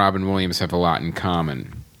and Robin Williams have a lot in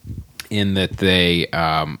common in that they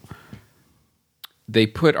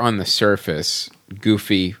put on the surface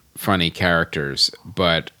goofy, funny characters,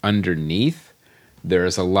 but underneath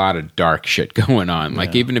there's a lot of dark shit going on.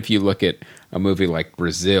 Like, even if you look at a movie like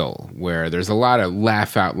Brazil, where there's a lot of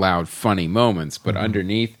laugh out loud funny moments, but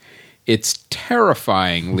underneath it's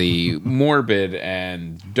terrifyingly morbid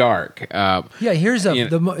and dark. Here's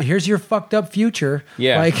your fucked up future.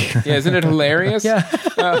 Yeah, isn't it hilarious? Yeah.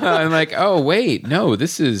 I'm like, oh wait, no,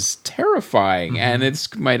 this is terrifying, and it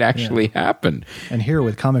might actually happen. And here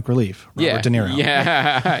with comic relief, Robert De Niro.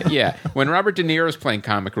 Yeah. When Robert De Niro's playing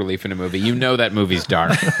comic relief in a movie, you know that movie's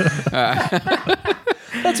dark.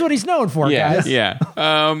 That's what he's known for, guys. Yeah.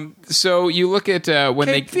 So you look at when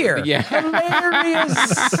Cape Fear. Yeah.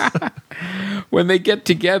 Hilarious. When they get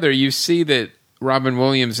together, you see that Robin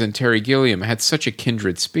Williams and Terry Gilliam had such a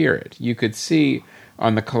kindred spirit. You could see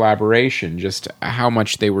on the collaboration just how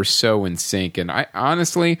much they were so in sync. And I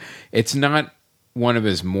honestly, it's not one of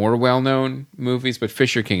his more well-known movies, but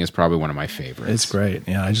Fisher King is probably one of my favorites. It's great.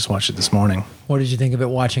 Yeah, I just watched it this morning. What did you think of it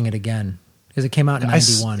watching it again? Because it came out in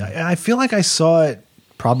 91. I feel like I saw it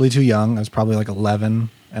probably too young. I was probably like 11,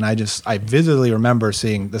 and I vividly remember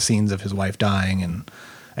seeing the scenes of his wife dying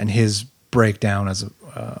and his breakdown as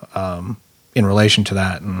in relation to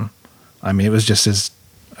that. And I mean, it was just as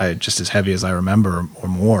heavy as I remember, or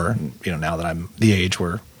more. Now that I'm the age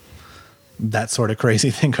where that sort of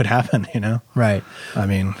crazy thing could happen. Right. I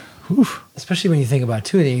mean, whew. Especially when you think about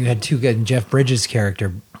too, that you had two good. Jeff Bridges'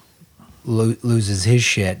 character loses his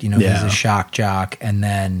shit. He's a shock jock, and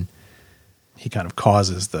then he kind of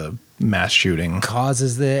causes the mass shooting. Or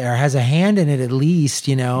has a hand in it at least.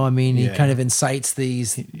 He kind of incites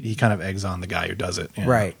these. He kind of eggs on the guy who does it.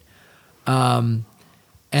 Right. And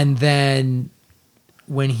then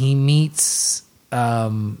when he meets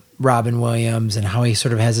Robin Williams and how he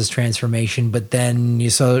sort of has this transformation, but then you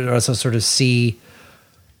also sort of see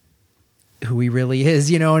who he really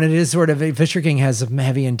is, and it is sort of, Fisher King has some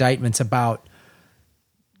heavy indictments about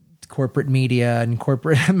corporate media and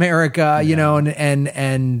corporate America,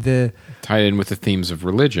 and the tied in with the themes of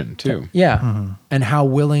religion too. Yeah. And how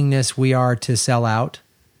willingness we are to sell out.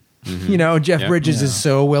 Jeff Bridges is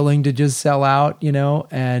so willing to just sell out,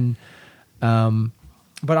 and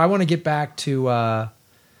but I want to get back to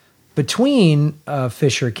between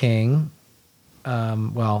Fisher King,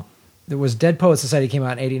 there was Dead Poet Society came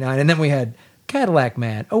out in 89, and then we had Cadillac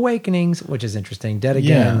Man, Awakenings, which is interesting. Dead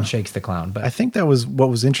Again, Shakes the Clown. But I think that was what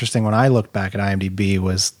was interesting when I looked back at IMDb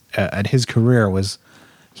was at his career was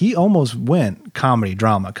he almost went comedy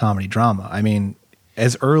drama. I mean,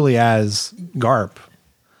 as early as Garp.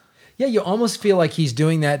 Yeah, you almost feel like he's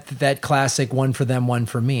doing that classic one for them, one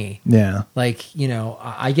for me. Yeah. Like,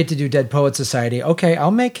 I get to do Dead Poet Society. Okay, I'll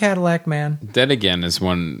make Cadillac Man. Dead Again is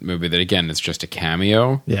one movie that, again, it's just a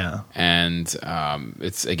cameo. Yeah. And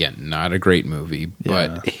it's, again, not a great movie,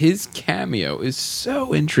 but his cameo is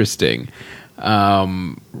so interesting.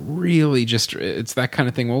 Really just, it's that kind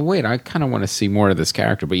of thing. Well, wait, I kind of want to see more of this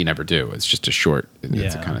character, but you never do. It's just a short,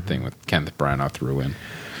 it's the kind of thing with Kenneth Branagh threw in.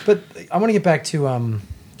 But I want to get back to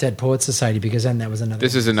Dead Poet Society, because then that was another.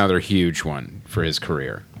 This is another huge one for his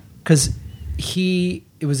career. Because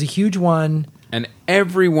it was a huge one. And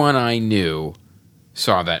everyone I knew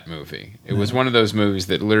saw that movie. It was one of those movies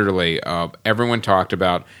that literally everyone talked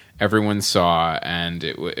about, everyone saw, and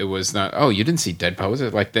it was not, oh, you didn't see Dead Poets?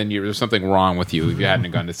 Like, then there was something wrong with you if you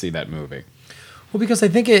hadn't gone to see that movie. Well, because I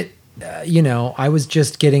think it, I was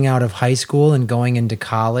just getting out of high school and going into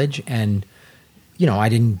college, and,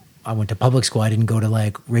 I went to public school. I didn't go to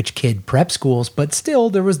like rich kid prep schools, but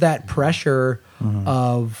still there was that pressure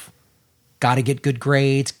of got to get good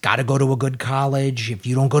grades, got to go to a good college. If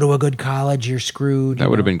you don't go to a good college, you're screwed.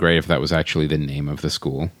 That would have been great if that was actually the name of the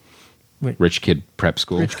school. Wait. Rich Kid Prep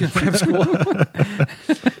School. Rich kid prep school.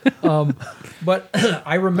 But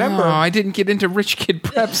I remember. Oh, I didn't get into Rich Kid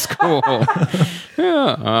Prep School.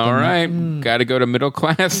 Yeah, all right. Got to go to middle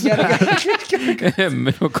class.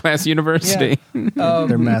 Middle class university. Yeah.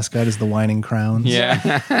 Their mascot is the Whining Crowns. Yeah.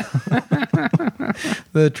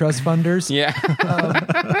 The trust funders. Yeah.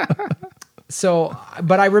 So,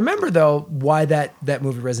 but I remember though why that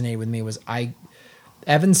movie resonated with me was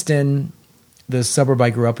Evanston, the suburb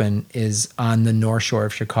I grew up in, is on the North Shore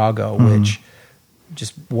of Chicago, which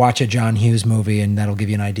just watch a John Hughes movie and that'll give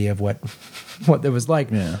you an idea of what it was like.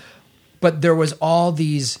 Yeah. But there was all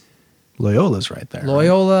these Loyola's right there.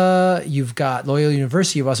 Loyola, you've got Loyola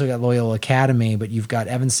University, you've also got Loyola Academy, but you've got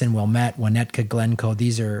Evanston, Wilmette, Winnetka, Glencoe.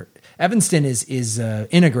 Evanston is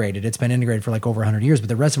integrated. It's been integrated for like over 100 years, but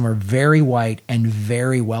the rest of them are very white and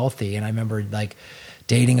very wealthy. And I remember like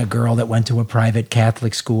dating a girl that went to a private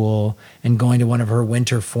Catholic school and going to one of her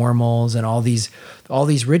winter formals and all these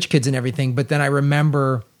rich kids and everything. But then I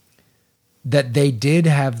remember that they did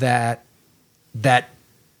have that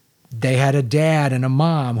they had a dad and a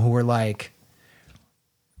mom who were like,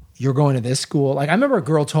 you're going to this school. Like I remember a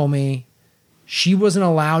girl told me she wasn't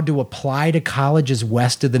allowed to apply to colleges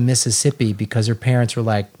west of the Mississippi because her parents were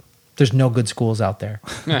like, there's no good schools out there.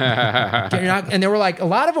 And they were like, a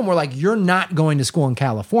lot of them were like, you're not going to school in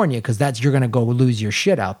California because you're going to go lose your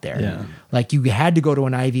shit out there. Yeah. Like you had to go to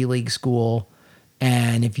an Ivy League school.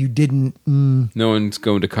 And if you didn't, no one's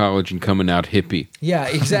going to college and coming out hippie. Yeah,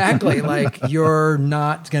 exactly. Like you're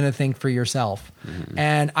not going to think for yourself. Mm-hmm.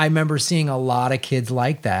 And I remember seeing a lot of kids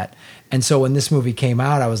like that. And so when this movie came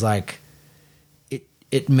out, I was like,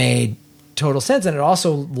 it made total sense. And it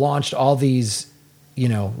also launched all these,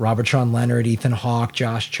 Robert Sean Leonard, Ethan Hawke,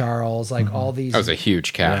 Josh Charles, like all these. That was a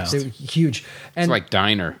huge cast. They were huge. And it's like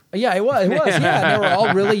Diner. Yeah, it was. Yeah, they were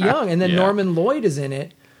all really young. And then Norman Lloyd is in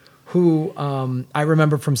it, who I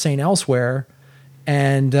remember from St. Elsewhere.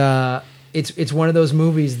 And it's one of those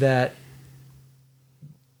movies that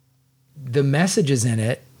the messages in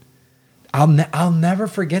it, I'll never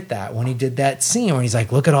forget that when he did that scene when he's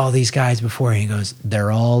like, look at all these guys before, and he goes, they're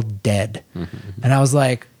all dead. And I was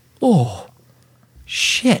like, oh,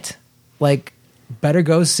 shit. Like, better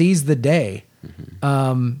go seize the day.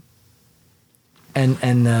 And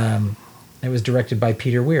it was directed by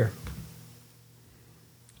Peter Weir,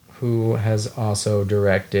 who has also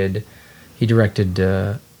directed, he directed...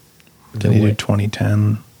 Did he do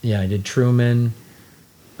 2010? Yeah, he did Truman.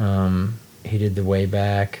 He did The Way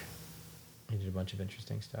Back. He did a bunch of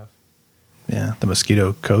interesting stuff. Yeah, The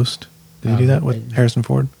Mosquito Coast. Did he do that with Harrison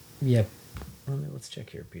Ford? Yeah. Let's check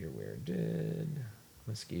here. Peter Weir did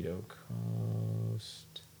Mosquito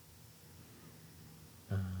Coast.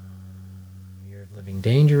 You're Living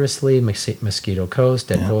Dangerously, Mosquito Coast,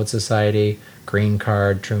 Dead Poet Society, Green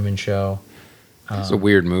Card, Truman Show. It's a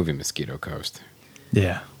weird movie, Mosquito Coast.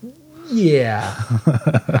 Yeah. Yeah.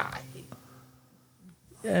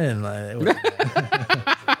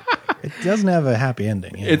 It doesn't have a happy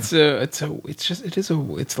ending. Yeah. It's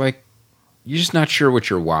like you're just not sure what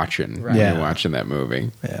you're watching when you're watching that movie.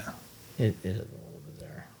 Yeah. It is a little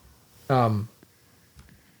bizarre.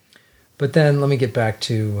 But then let me get back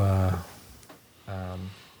to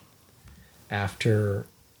after,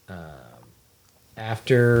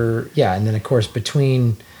 and then of course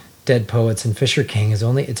between Dead Poets and Fisher King it's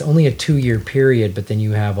only a 2-year period, but then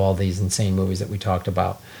you have all these insane movies that we talked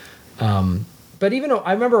about. But even though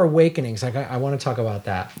I remember Awakenings, like I want to talk about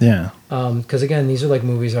that. Yeah. Because again, these are like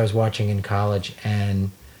movies I was watching in college, and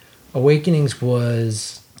Awakenings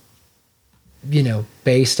was,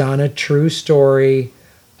 based on a true story.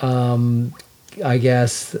 I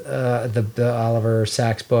guess the Oliver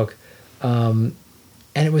Sacks book, and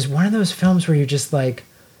it was one of those films where you're just like,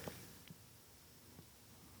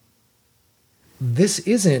 this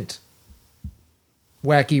isn't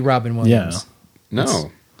wacky Robin Williams. Yeah.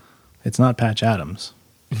 No. It's not Patch Adams.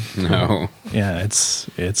 No. Yeah, it's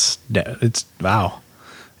wow.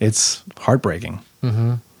 It's heartbreaking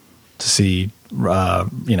to see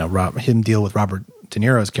him deal with Robert De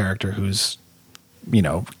Niro's character, who's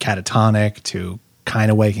catatonic to kind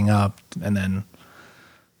of waking up, and then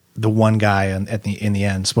the one guy in the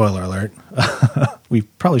end. Spoiler alert. We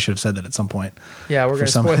probably should have said that at some point. Yeah, we're going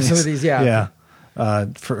to spoil some of these. Yeah.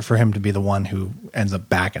 For him to be the one who ends up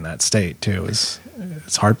back in that state too it's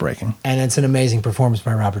heartbreaking. And it's an amazing performance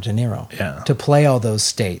by Robert De Niro. Yeah. To play all those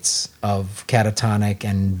states of catatonic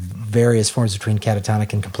and various forms between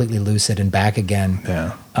catatonic and completely lucid and back again.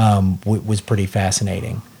 Yeah. Was pretty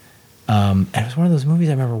fascinating. And it was one of those movies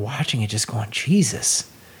I remember watching it just going, Jesus.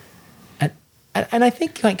 And I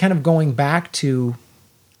think like kind of going back to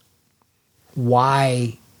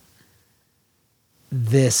why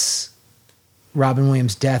this Robin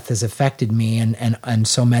Williams' death has affected me and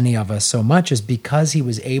so many of us so much is because he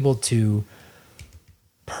was able to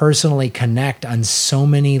personally connect on so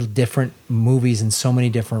many different movies and so many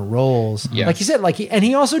different roles. Yes. Like you said,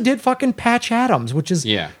 he also did fucking Patch Adams, which is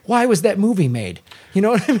why was that movie made? You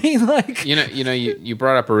know what I mean? Like you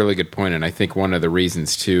brought up a really good point, and I think one of the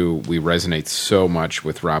reasons too we resonate so much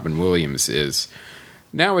with Robin Williams is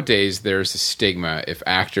nowadays there's a stigma if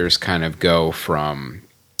actors kind of go from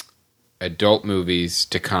adult movies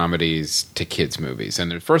to comedies to kids movies,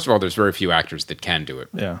 and first of all, there's very few actors that can do it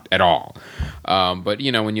at all. But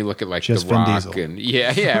when you look at like just The Rock Vin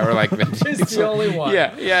Diesel. and or like Vin Diesel. He's the only one.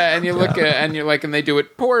 And you look at and you're like, and they do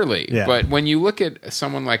it poorly. Yeah. But when you look at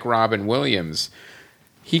someone like Robin Williams,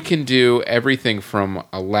 he can do everything from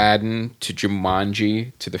Aladdin to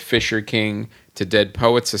Jumanji to The Fisher King to Dead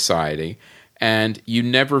Poet Society, and you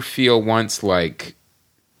never feel once like,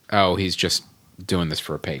 oh, he's just doing this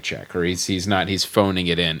for a paycheck, or he's phoning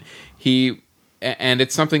it in. And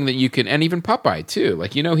it's something that you can, and even Popeye too.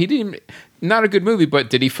 Like he didn't, not a good movie, but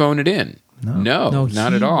did he phone it in? No,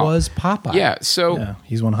 not at all. He was Popeye. Yeah, so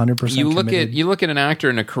he's 100%. You look at an actor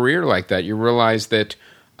in a career like that, you realize that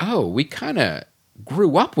we kind of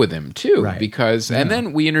grew up with him too, right. because and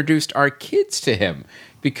then we introduced our kids to him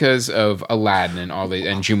because of Aladdin and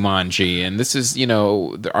and Jumanji, and this is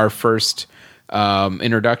our first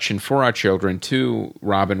introduction for our children to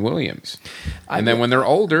Robin Williams. And then when they're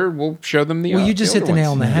older, we'll show them the you just hit the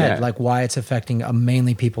nail on the head. Yeah. Like why it's affecting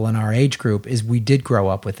mainly people in our age group is we did grow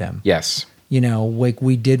up with him. Yes. Like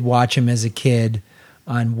we did watch him as a kid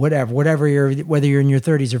on whether you're in your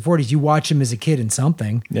 30s or 40s, you watch him as a kid in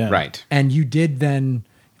something. Yeah. Right. And you did then,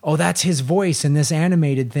 that's his voice in this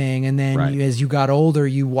animated thing. And then as you got older,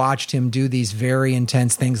 you watched him do these very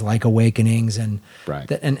intense things like Awakenings and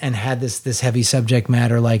and had this heavy subject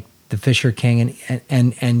matter like The Fisher King.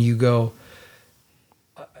 And you go,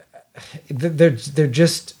 they're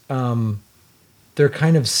just, they're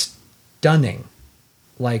kind of stunning,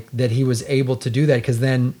 like that he was able to do that, because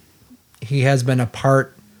then he has been a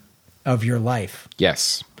part of your life.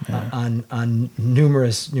 Yes. On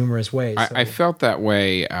numerous ways. I felt that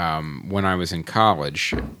way when I was in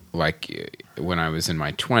college, like when I was in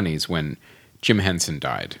my 20s, when Jim Henson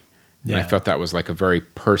died. Yeah. And I felt that was like a very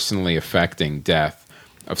personally affecting death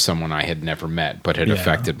of someone I had never met, but had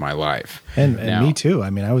affected my life. And me too.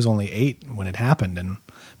 I mean, I was only 8 when it happened,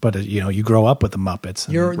 but you grow up with the Muppets.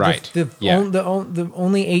 And You're right. The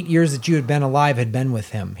only 8 years that you had been alive had been with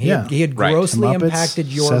him. He had grossly Muppets, impacted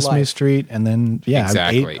your Sesame life. Street, and then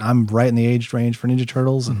Exactly. I'm right in the age range for Ninja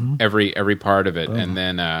Turtles, and Every part of it, and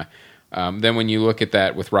then when you look at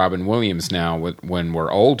that with Robin Williams now, when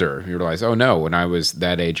we're older, you realize, oh no, when I was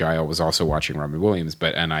that age, I was also watching Robin Williams,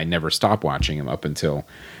 and I never stopped watching him up until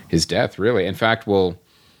his death. Really, in fact, we'll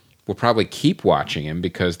probably keep watching him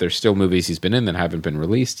because there's still movies he's been in that haven't been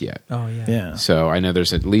released yet. Oh yeah. So I know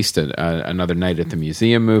there's at least another Night at the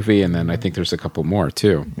Museum movie, and then I think there's a couple more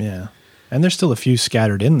too. Yeah. And there's still a few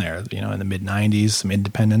scattered in there, in the mid '90s, some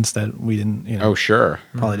independents that we didn't, Oh sure.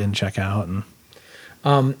 probably didn't check out.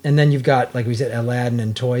 And then you've got, like we said, Aladdin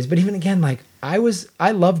and Toys. But even again, like I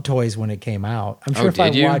loved Toys when it came out. I'm sure if I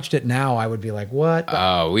watched it now, I would be like, what?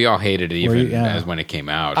 Oh, we all hated it as when it came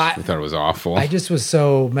out. We thought it was awful. I just was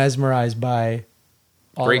so mesmerized by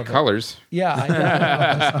all great of it. colors. Yeah, I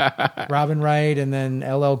know. Robin Wright and then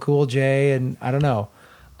LL Cool J, and I don't know.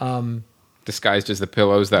 Disguised as the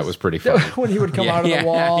pillows, that was pretty funny. When he would come out of the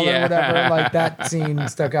wall or whatever, like that scene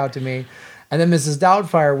stuck out to me. And then Mrs.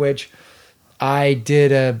 Doubtfire, which I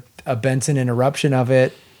did a Benson interruption of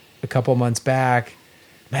it a couple months back.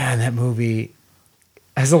 Man, that movie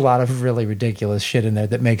has a lot of really ridiculous shit in there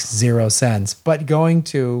that makes zero sense. But going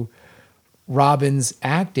to Robin's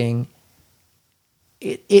acting,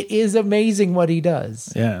 it is amazing what he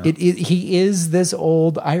does. Yeah. He is this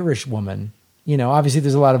old Irish woman. Obviously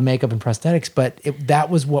there's a lot of makeup and prosthetics, but that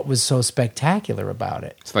was what was so spectacular about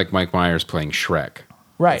it. It's like Mike Myers playing Shrek.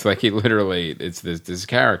 Right. It's like he literally, it's this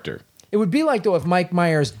character. It would be like, though, if Mike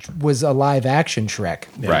Myers was a live action Shrek.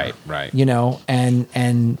 Yeah. Right.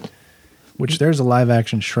 And which there's a live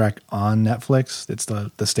action Shrek on Netflix. It's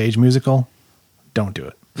the stage musical. Don't do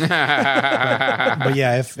it. but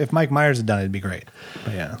yeah, if Mike Myers had done it, it'd be great.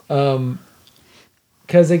 But yeah.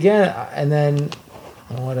 Because again, and then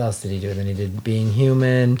what else did he do? Then he did Being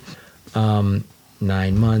Human, 9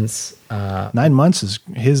 months. 9 months is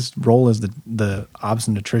his role as the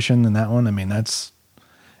obstetrician in that one. I mean, it's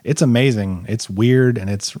amazing. It's weird, and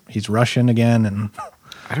he's Russian again, and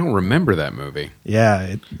I don't remember that movie.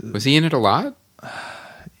 Yeah, was he in it a lot?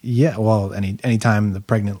 Yeah, well, anytime the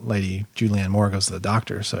pregnant lady Julianne Moore goes to the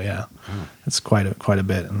doctor, so yeah, it's quite a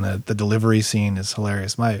bit, and the delivery scene is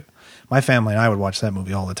hilarious. My family and I would watch that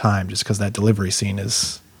movie all the time just because that delivery scene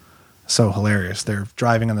is so hilarious. They're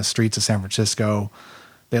driving on the streets of San Francisco.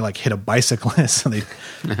 They like hit a bicyclist and they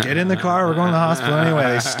get in the car. We're going to the hospital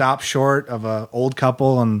anyway. They stop short of an old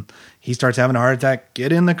couple and he starts having a heart attack.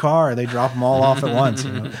 Get in the car. They drop them all off at once.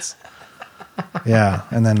 You know, yeah.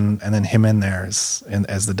 And then him in there as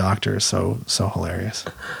the doctor is so hilarious.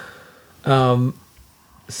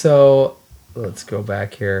 So let's go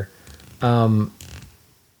back here.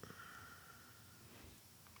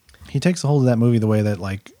 He takes a hold of that movie the way that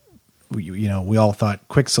like we all thought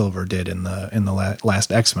Quicksilver did in the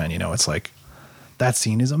last X-Men. You know, it's like that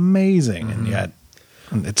scene is amazing, and yet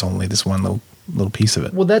it's only this one little piece of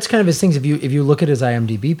it. Well, that's kind of his things. If you look at his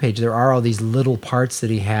IMDb page, there are all these little parts that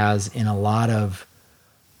he has in a lot of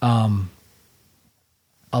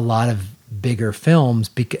bigger films.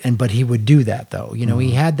 But he would do that though. You know,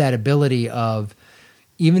 he had that ability of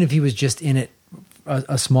even if he was just in it.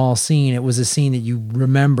 A small scene. It was a scene that you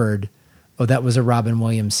remembered. Oh, that was a Robin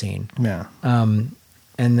Williams scene. Yeah. And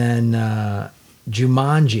then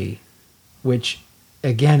Jumanji, which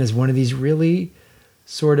again is one of these really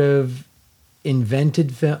sort of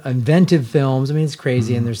inventive films. I mean, it's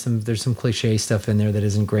crazy, and there's some cliche stuff in there that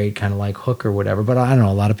isn't great, kind of like Hook or whatever. But I don't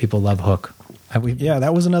know. A lot of people love Hook. Yeah,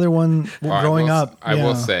 that was another one growing up. I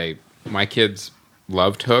will say, my kids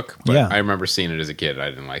loved Hook, but I remember seeing it as a kid. I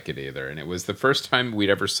didn't like it either, and it was the first time we'd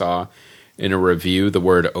ever saw in a review the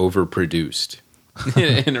word overproduced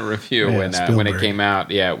in a review when it came out.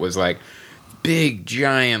 Yeah, it was like big,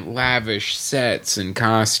 giant, lavish sets and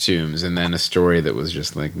costumes, and then a story that was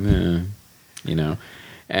just like, nah, you know.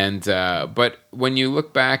 And but when you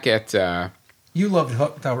look back at you loved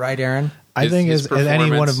Hook, though, right, Aaron? I think as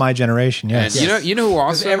anyone of my generation, yes. And you know who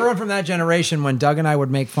also... Everyone from that generation, when Doug and I would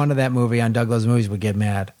make fun of that movie on Doug Loves Movies, would get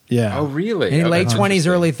mad. Yeah. Oh, really? In late 20s,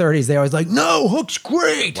 early 30s, they always like, no, Hook's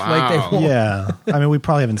great! Wow. Like they yeah. I mean, we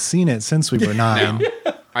probably haven't seen it since we were 9. Now,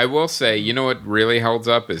 I will say, you know what really holds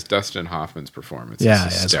up is Dustin Hoffman's performance. Yeah,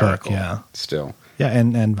 it's hysterical. Hook, yeah. Still. Yeah,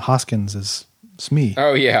 and Hoskins is Smee.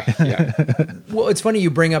 Oh, yeah. Well, it's funny you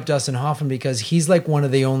bring up Dustin Hoffman because he's like one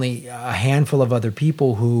of the only a handful of other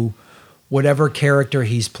people who... whatever character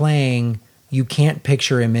he's playing, you can't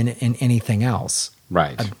picture him in anything else.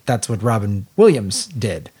 Right. That's what Robin Williams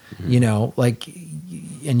did. You know, like,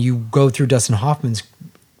 and you go through Dustin Hoffman's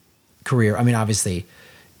career. I mean, obviously,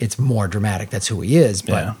 it's more dramatic. That's who he is.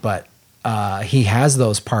 But he has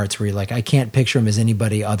those parts where you're like, I can't picture him as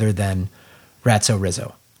anybody other than Ratso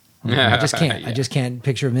Rizzo. I just can't. I just can't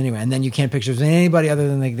picture him anyway. And then you can't picture him as anybody other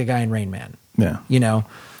than the guy in Rain Man. Yeah. You know,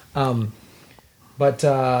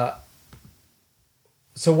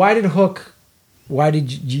 so why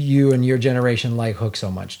did you and your generation like Hook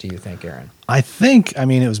so much, do you think, Aaron? I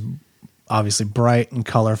mean, it was obviously bright and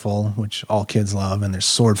colorful, which all kids love, and there's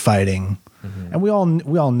sword fighting. Mm-hmm. And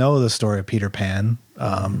we all know the story of Peter Pan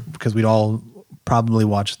because we'd all probably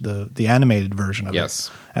watched the animated version of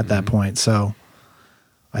it at that point. So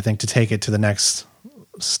I think to take it to the next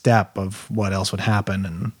step of what else would happen.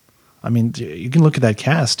 And I mean, you can look at that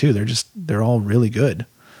cast too. They're all really good.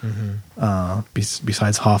 Mm-hmm.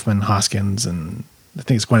 Besides Hoffman, Hoskins, and I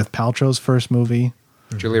think it's Gwyneth Paltrow's first movie.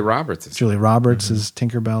 Julia Roberts is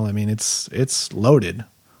Tinkerbell. I mean, it's loaded.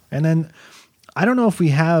 And then I don't know if we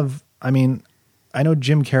have. I mean, I know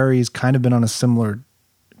Jim Carrey's kind of been on a similar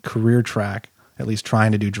career track, at least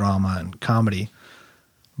trying to do drama and comedy.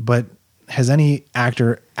 But has any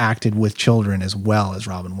actor acted with children as well as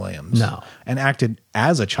Robin Williams? No. And acted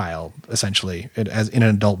as a child, essentially, as in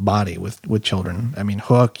an adult body with children. I mean,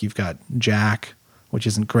 Hook, you've got Jack, which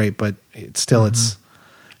isn't great, but it's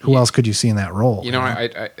who else could you see in that role? You know,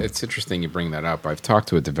 it's interesting you bring that up. I've talked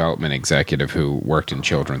to a development executive who worked in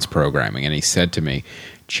children's programming, and he said to me,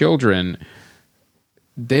 children,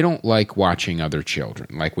 they don't like watching other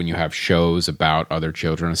children. Like when you have shows about other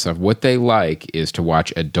children and stuff, what they like is to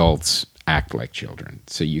watch adults act like children.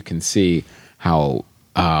 So you can see how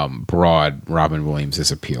broad Robin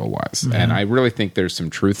Williams' appeal was. And I really think there's some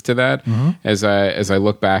truth to that. As I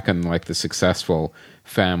look back on like the successful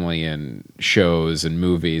family and shows and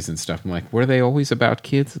movies and stuff, I'm like, were they always about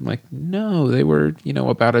kids? I'm like, no, they were,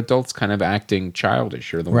 about adults kind of acting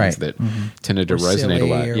childish, or the ones that tended to resonate a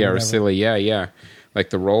lot. Or silly. Yeah. Like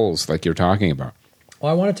the roles like you're talking about.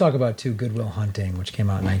 Well, I want to talk about too Good Will Hunting, which came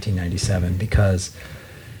out in 1997, because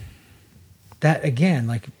that, again,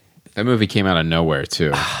 like, that movie came out of nowhere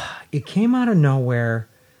too. It came out of nowhere,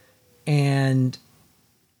 and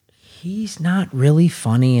he's not really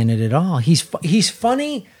funny in it at all. He's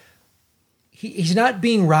funny. He's not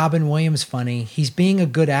being Robin Williams funny. He's being a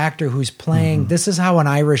good actor who's playing. This is how an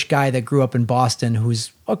Irish guy that grew up in Boston,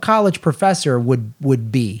 who's a college professor,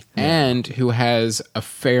 would be, and who has a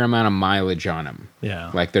fair amount of mileage on him.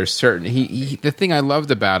 Yeah, like there's certain. He the thing I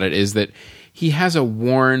loved about it is that he has a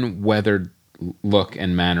worn, weathered look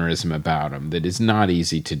and mannerism about him that is not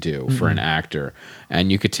easy to do for an actor,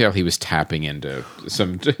 and you could tell he was tapping into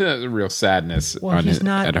some real sadness. Well,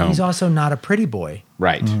 at home. He's also not a pretty boy,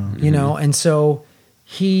 right? And so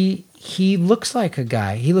he looks like a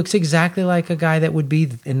guy. He looks exactly like a guy that would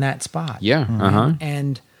be in that spot. Yeah,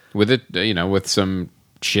 and with it, with some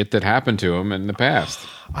shit that happened to him in the past.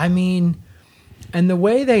 I mean, and the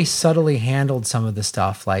way they subtly handled some of the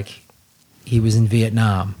stuff, like he was in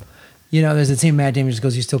Vietnam. There's a scene Matt Damon just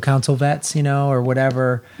goes, "You still counsel vets, or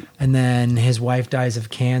whatever." And then his wife dies of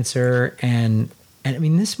cancer. And I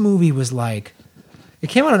mean, this movie was like, it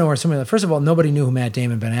came out of nowhere. First of all, nobody knew who Matt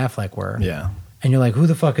Damon and Ben Affleck were. Yeah. And you're like, who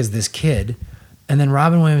the fuck is this kid? And then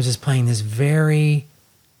Robin Williams is playing this very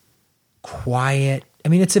quiet. I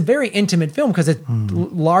mean, it's a very intimate film because it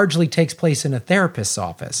largely takes place in a therapist's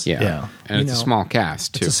office. Yeah. And it's a small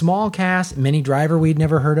cast, too. It's a small cast. Minnie Driver we'd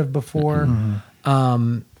never heard of before.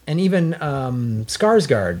 And even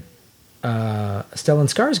Skarsgård, Stellan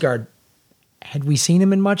Skarsgård, had we seen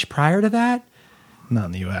him in much prior to that? Not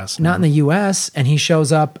in the U.S. Not in the U.S. And he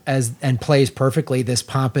shows up and plays perfectly this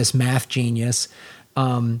pompous math genius.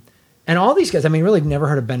 And all these guys, I mean, really never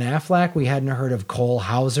heard of Ben Affleck. We hadn't heard of Cole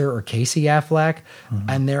Hauser or Casey Affleck.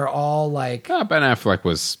 And they're all like... Ben Affleck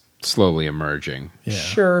was slowly emerging. Yeah.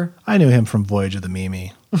 Sure. I knew him from Voyage of the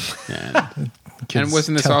Mimi. Yeah. And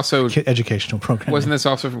wasn't this also educational program? Wasn't this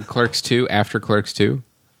also from Clerks 2? After Clerks 2?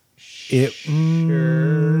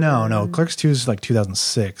 No. Clerks 2 is like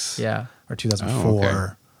 2006. Yeah, or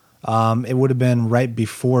 2004. Oh, okay. It would have been right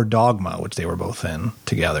before Dogma, which they were both in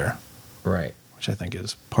together. Right. Which I think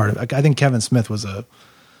is part of it. I think Kevin Smith was a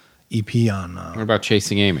EP on. What about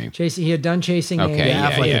Chasing Amy? He had done Chasing Amy. He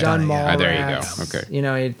had done Mallrats. There you go. Okay.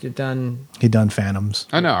 He'd done... He'd done Phantoms.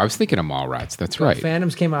 Oh, no, I was thinking of Mallrats. That's right.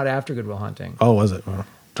 Phantoms came out after Good Will Hunting. Oh, was it? Well,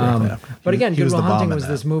 after. But again, Good Will Hunting was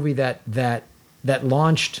this movie that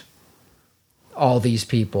launched all these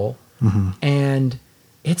people. And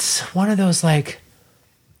it's one of those, like...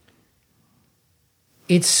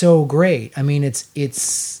 It's so great. I mean,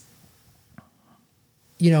 it's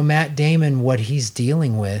Matt Damon, what he's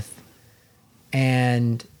dealing with.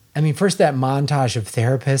 And I mean, first that montage of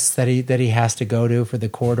therapists that he has to go to for the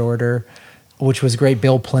court order, which was great.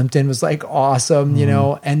 Bill Plimpton was like awesome,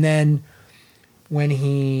 and then when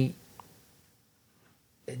the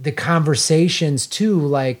conversations too,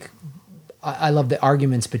 like I love the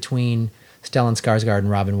arguments between Stellan Skarsgård and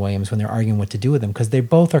Robin Williams when they're arguing what to do with him, because they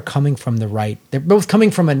both are coming from they're both coming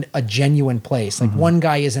from a genuine place. Like one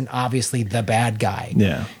guy isn't obviously the bad guy.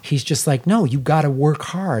 Yeah. He's just like, no, you got to work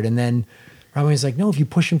hard. And then Robin Williams is like, no, if you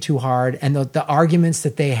push him too hard. And the arguments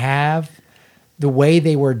that they have, the way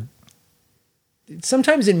they were,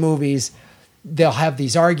 sometimes in movies, they'll have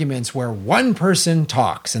these arguments where one person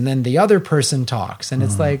talks and then the other person talks. And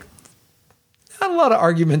it's like, not a lot of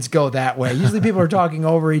arguments go that way. Usually people are talking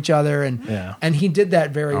over each other, and he did that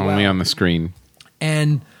very well. Only on the screen.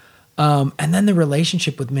 And then the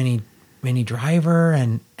relationship with Minnie Driver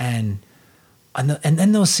and then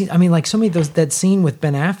those scenes. I mean, like that scene with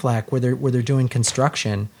Ben Affleck where they're doing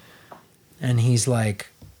construction, and he's like,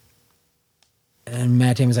 and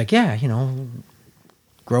Matt Damon's like, yeah,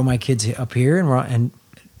 grow my kids up here, and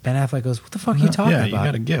Ben Affleck goes, what the fuck are you talking about? You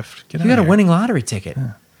got a gift. You got a winning lottery ticket.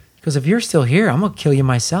 Yeah. He goes, if you're still here, I'm going to kill you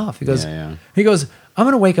myself. He goes, I'm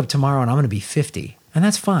going to wake up tomorrow and I'm going to be 50. And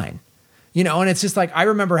that's fine. And it's just like, I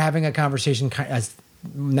remember having a conversation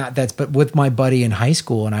but with my buddy in high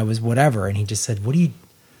school, and I was whatever. And he just said, you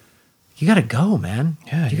got to go, man.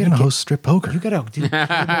 Yeah, you got to host strip poker. You got to do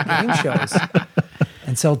game shows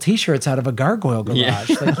and sell t-shirts out of a gargoyle garage. Yeah.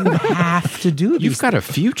 Like, you have to do these. You've got a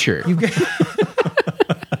future.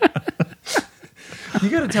 You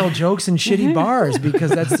got to tell jokes in shitty bars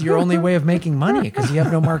because that's your only way of making money because you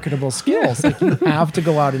have no marketable skills. Like you have to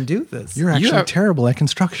go out and do this. You're actually terrible at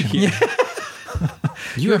construction.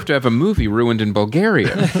 You have to have a movie ruined in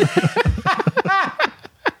Bulgaria.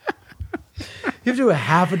 You have to do a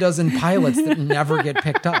half a dozen pilots that never get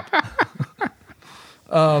picked up.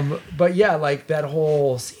 But yeah, like that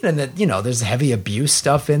whole scene, and that there's heavy abuse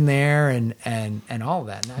stuff in there, and all of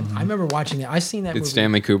that. And I remember watching that. I seen that. Did movie.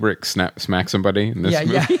 Stanley Kubrick smack somebody in this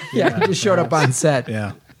movie? Yeah. He just showed up on set.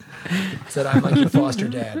 Yeah. Said, "I'm like your foster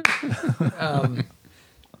dad."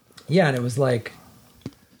 Yeah, and it was like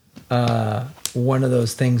one of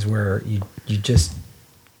those things where you just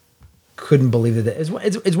couldn't believe that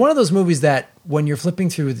it's one of those movies that when you're flipping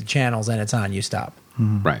through the channels and it's on, you stop,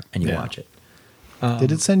 Right, and you watch it.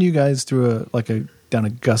 Did it send you guys through down a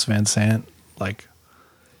Gus Van Sant, like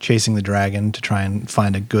chasing the dragon to try and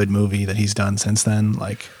find a good movie that he's done since then?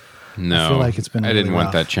 Like, no, I feel like it's been. I really didn't want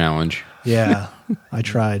rough. that challenge. Yeah, I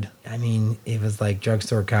tried. I mean, it was like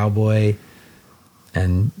Drugstore Cowboy,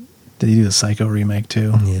 and Did he do the Psycho remake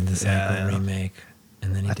too? he did the Psycho remake,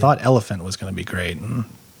 and then I thought Elephant was going to be great. And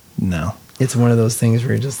no. it's one of those things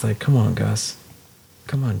where you're just like, come on, Gus,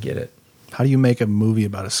 come on, get it How do you make a movie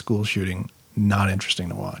about a school shooting not interesting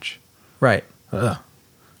to watch? right. Ugh.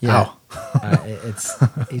 Yeah. How?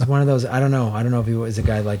 He's one of those. I don't know if he was a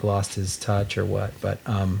guy like lost his touch or what, but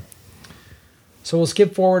so we'll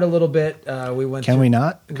skip forward a little bit. We went. Can we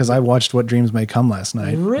not? Because I watched What Dreams May Come last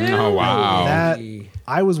night. Really? Oh, wow. That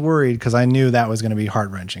I was worried because I knew that was going to be heart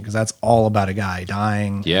wrenching because that's all about a guy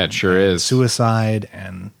dying. Yeah, it sure is. Suicide,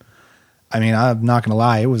 and I mean, I'm not going to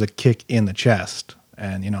lie, it was a kick in the chest.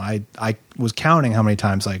 And I was counting how many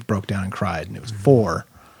times I broke down and cried, and it was 4,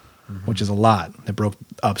 which is a lot. That broke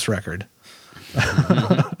Up's record.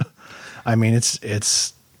 I mean,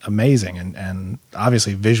 it's amazing, and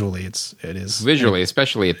obviously visually, it is Visually,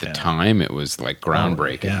 especially at the time, it was like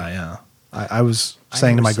groundbreaking. Yeah. I was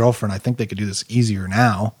saying to my girlfriend, I think they could do this easier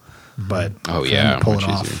now, but Oh, for yeah, them to pull much it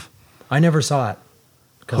off. easier. I never saw it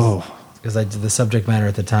Oh, because the subject matter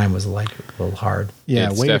at the time was like a little hard.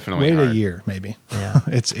 yeah. It's Wait definitely a hard. year, maybe. Yeah.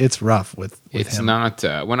 it's rough with It's him. not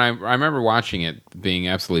when I remember watching it, being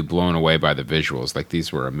absolutely blown away by the visuals. Like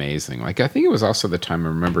these were amazing. Like I think it was also the time I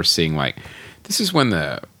remember seeing this is when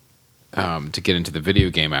the to get into the video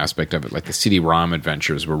game aspect of it, like the CD-ROM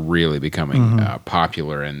adventures were really becoming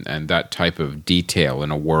popular, and that type of detail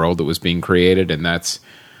in a world that was being created, and that's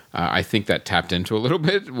I think that tapped into a little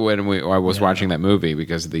bit when I was watching that movie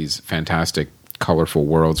because these fantastic, colorful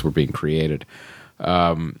worlds were being created.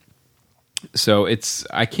 So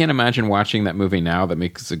I can't imagine watching that movie now. That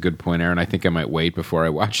makes a good point, Aaron. I think I might wait before I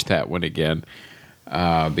watch that one again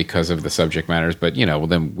because of the subject matters. But well,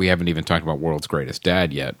 then we haven't even talked about World's Greatest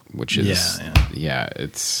Dad yet, which is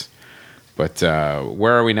it's. But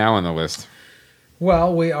where are we now on the list?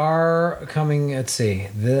 Well, we are coming. Let's see.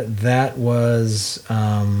 That was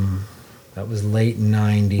late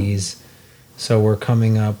 '90s. So we're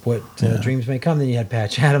coming up. What Dreams May Come. Then you had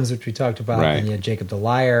Patch Adams, which we talked about. Right. Then you had Jacob the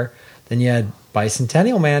Liar. Then you had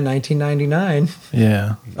Bicentennial Man, 1999.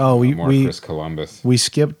 Yeah. Oh, we Chris Columbus. we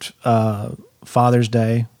skipped Father's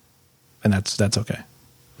Day, and that's okay.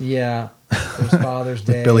 Yeah. There's Father's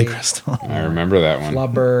Day. Billy Crystal. I remember that one.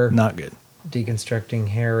 Flubber. Not good. Deconstructing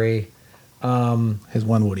Harry. His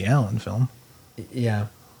one Woody Allen film. Yeah.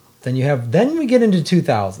 Then we get into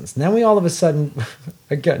 2000s. Now we all of a sudden,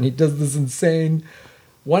 again, he does this insane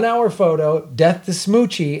 1 hour photo, Death to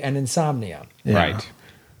Smoochie, and Insomnia. Yeah. Right.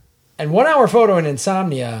 And 1 hour photo and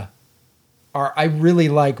Insomnia I really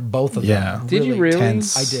like both of Yeah. them. Did you really?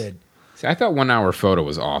 tense. I did. See, I thought 1 hour photo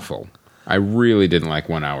was awful. I really didn't like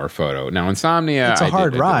 1 hour photo. Now Insomnia, It's a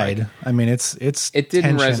hard I did ride. like. I mean, it's It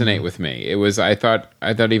didn't tension. resonate with me. It was. I thought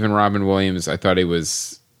even Robin Williams. I thought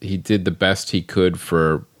he did the best he could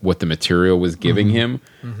for what the material was giving him.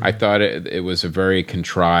 I thought it was a very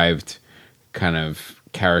contrived kind of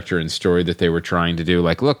character and story that they were trying to do.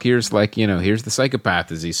 Like, look, here's the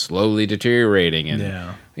psychopath as he's slowly deteriorating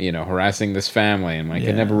and harassing this family, and I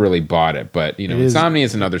never really bought it. But Insomnia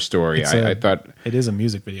is another story. I thought it is a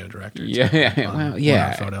music video director. well,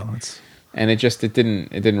 yeah. Photo. It's, and it didn't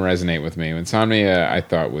resonate with me. Insomnia, I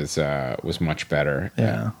thought was much better.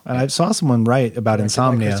 yeah, and I saw someone write about Directed by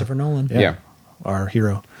Insomnia. Christopher Nolan. Yeah. Our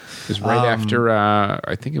hero. It was right after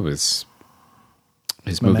I think it was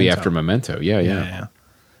his movie Memento. after Memento. Yeah.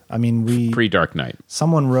 I mean, Pre Dark Knight.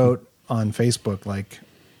 someone wrote on Facebook like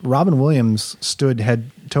Robin Williams stood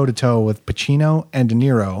head toe to toe with Pacino and De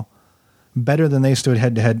Niro better than they stood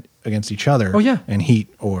head to head against each other. Oh, yeah. in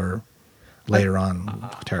Heat or later on,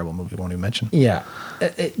 a terrible movie won't even mention. Yeah.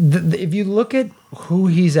 If you look at who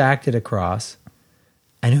he's acted across,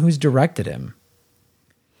 and who's directed him.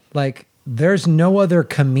 Like, there's no other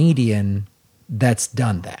comedian that's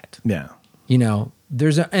done that. Yeah. You know,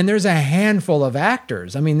 there's a handful of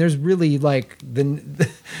actors. I mean, there's really like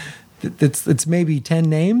it's maybe 10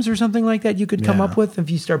 names or something like that you could come up with if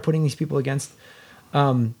you start putting these people against.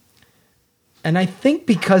 And I think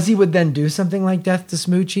because he would then do something like Death to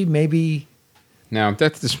Smoochie, maybe. Now,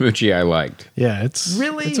 Death to Smoochie, I liked. Yeah, it's a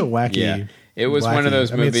wacky. Yeah. It was one of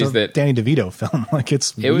those movies it's a that Danny DeVito film. Like,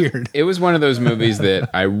 it's weird. It was one of those movies that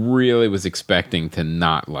I really was expecting to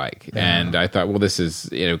not like, and I thought, well, this is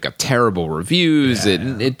got terrible reviews.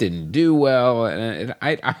 It didn't do well, and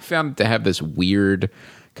I found it to have this weird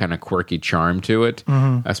kind of quirky charm to it,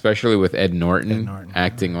 especially with Ed Norton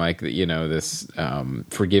acting like this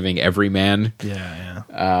forgiving everyman.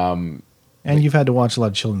 And you've had to watch a lot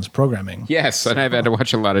of children's programming. Yes, and I've had to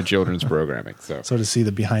watch a lot of children's programming. So to see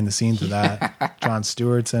the behind the scenes of that, Jon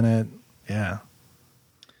Stewart's in it. Yeah.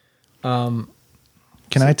 Can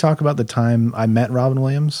I talk about the time I met Robin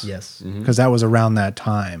Williams? Yes. Because that was around that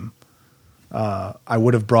time. I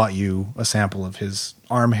would have brought you a sample of his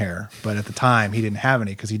arm hair, but at the time he didn't have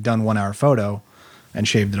any because he'd done 1 hour photo and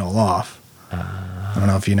shaved it all off. I don't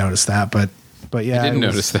know if you noticed that, but yeah. I didn't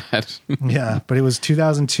notice that. Yeah, but it was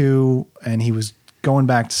 2002, and he was going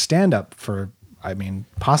back to stand-up for,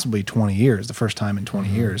 possibly 20 years, the first time in 20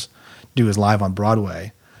 years, do his live on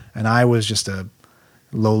Broadway. And I was just a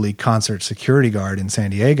lowly concert security guard in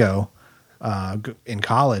San Diego in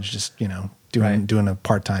college, just, doing a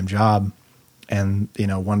part-time job. And,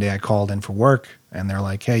 one day I called in for work, and they're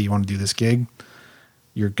like, hey, you want to do this gig?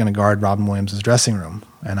 You're going to guard Robin Williams' dressing room.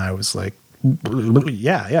 And I was like,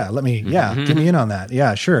 yeah, let me, get me in on that.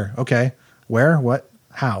 Yeah, sure. Okay. Where, what,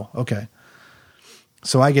 how? Okay.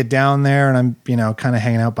 So I get down there and I'm, kind of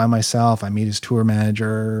hanging out by myself. I meet his tour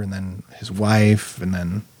manager and then his wife. And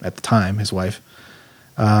then at the time, his wife,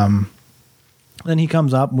 then he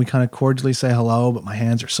comes up and we kind of cordially say hello, but my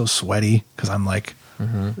hands are so sweaty because I'm like,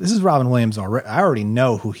 this is Robin Williams already. I already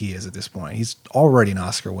know who he is at this point. He's already an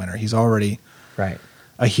Oscar winner. He's already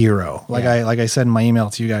a hero. Like I said in my email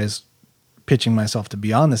to you guys, pitching myself to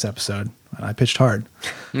be on this episode, and I pitched hard.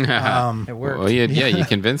 It worked. Well, you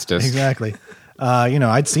convinced us. Exactly.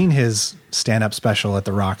 I'd seen his stand-up special at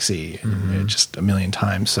the Roxy just a million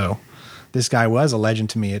times. So this guy was a legend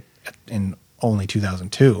to me in only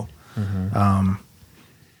 2002.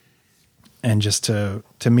 And just to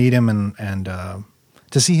meet him and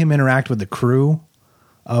to see him interact with the crew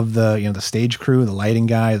of the stage crew, the lighting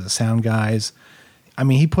guys, the sound guys.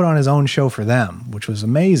 He put on his own show for them, which was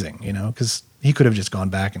amazing, because he could have just gone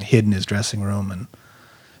back and hid in his dressing room and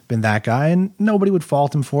been that guy, and nobody would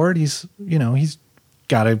fault him for it. He's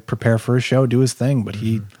got to prepare for his show, do his thing, but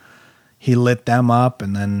he lit them up,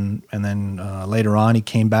 and then later on he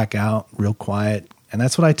came back out real quiet. And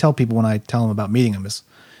that's what I tell people when I tell them about meeting him is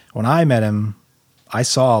when I met him, I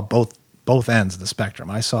saw both ends of the spectrum.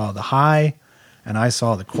 I saw the high and I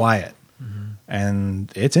saw the quiet. And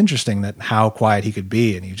it's interesting that how quiet he could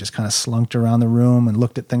be. And he just kind of slunked around the room and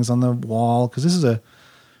looked at things on the wall. Because this is a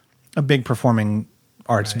big performing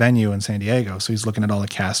arts venue in San Diego. So he's looking at all the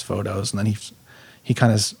cast photos. And then he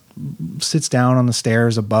kind of sits down on the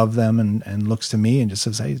stairs above them and looks to me and just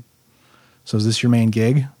says, hey, so is this your main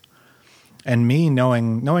gig? And me,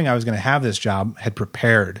 knowing I was going to have this job, had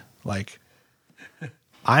prepared. Like,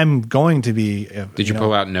 I'm going to be... Did you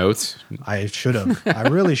pull out notes? I should have. I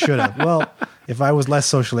really should have. Well, if I was less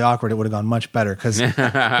socially awkward, it would have gone much better. Because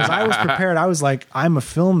I was prepared. I was like, I'm a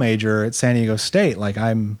film major at San Diego State. Like,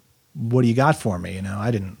 what do you got for me?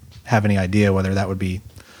 I didn't have any idea whether that would be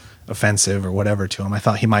offensive or whatever to him. I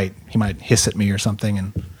thought he might hiss at me or something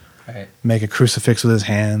and make a crucifix with his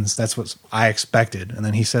hands. That's what I expected. And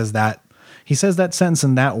then he says that sentence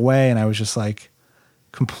in that way, and I was just like,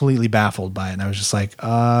 completely baffled by it. And I was just like,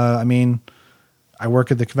 I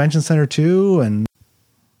work at the convention center too. And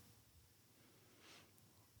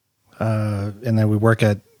then we work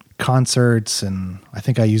at concerts. And I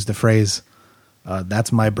think I used the phrase,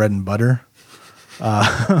 that's my bread and butter.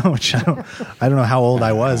 Which I don't know how old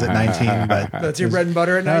I was at 19, but that's your bread and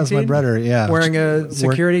butter at 19. That was my butter. Yeah. Wearing a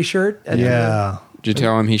security shirt. Did you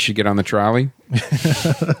tell him he should get on the trolley?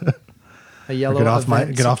 A yellow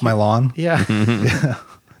get off my lawn. Yeah. Yeah.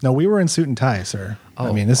 No, we were in suit and tie, sir.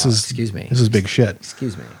 Oh, excuse me. This is big shit.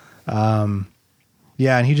 Excuse me.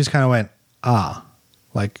 Yeah, and he just kind of went,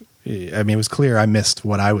 like, it was clear I missed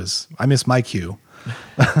my cue,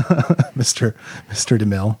 Mr.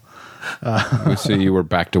 DeMille. So you were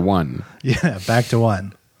back to one. Yeah, back to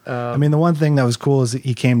one. The one thing that was cool is that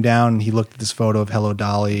he came down and he looked at this photo of Hello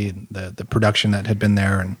Dolly, and the production that had been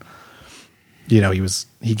there, and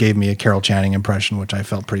he gave me a Carol Channing impression, which I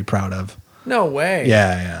felt pretty proud of. No way.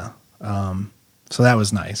 Yeah. So that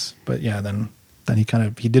was nice. But yeah, then he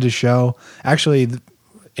did a show. Actually,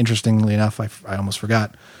 interestingly enough, I almost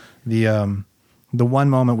forgot the one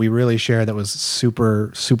moment we really shared that was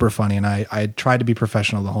super, super funny. And I tried to be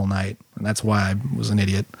professional the whole night, and that's why I was an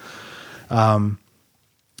idiot.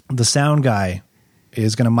 The sound guy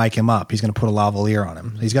is going to mic him up. He's going to put a lavalier on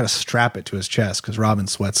him. He's got to strap it to his chest because Robin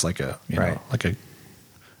sweats like a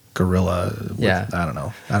gorilla. I don't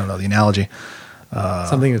know the analogy.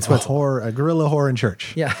 Something that sweats. A gorilla whore in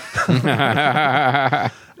church. Yeah.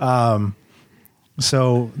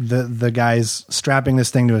 So the guy's strapping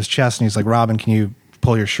this thing to his chest, and he's like, Robin, can you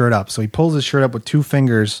pull your shirt up? So he pulls his shirt up with 2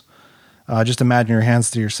 fingers. Just imagine your hands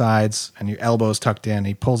to your sides and your elbows tucked in.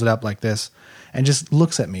 He pulls it up like this and just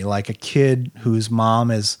looks at me like a kid whose mom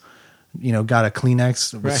has, got a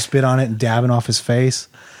Kleenex with spit on it and dabbing off his face.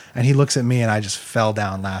 And he looks at me, and I just fell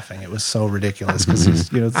down laughing. It was so ridiculous because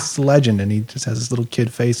he's, it's a legend, and he just has this little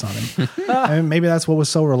kid face on him. And maybe that's what was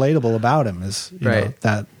so relatable about him is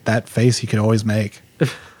that face he could always make.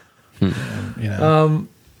 Well,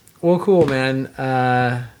 cool, man.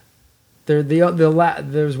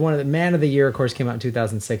 There's one of the Man of the Year, of course, came out in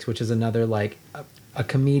 2006, which is another like a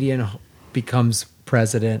comedian becomes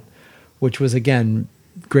president, which was again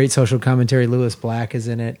great social commentary. Lewis Black is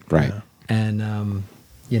in it, right? And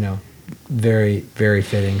very, very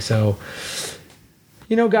fitting. So,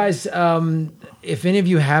 guys, if any of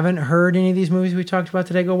you haven't heard any of these movies we talked about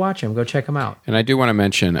today, go watch them. Go check them out. And I do want to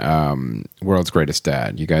mention World's Greatest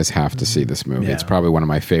Dad. You guys have to see this movie. Yeah. It's probably one of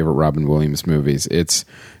my favorite Robin Williams movies. It's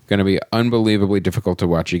going to be unbelievably difficult to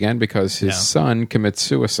watch again because his son commits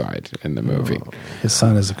suicide in the movie. Oh, his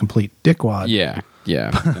son is a complete dickwad.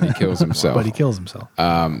 Yeah, and he kills himself. But he kills himself.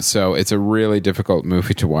 So it's a really difficult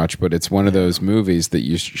movie to watch, but it's one of those movies that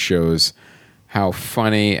shows how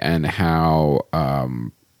funny and how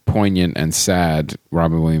poignant and sad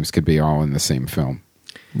Robin Williams could be all in the same film.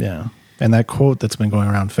 Yeah. And that quote that's been going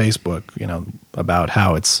around Facebook, about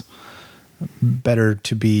how it's better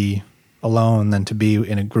to be alone than to be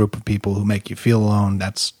in a group of people who make you feel alone.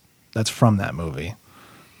 That's from that movie.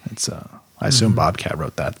 It's I assume Bobcat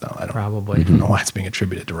wrote that, though. I don't know why it's being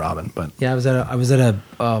attributed to Robin, but yeah, I was at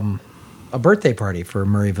a birthday party for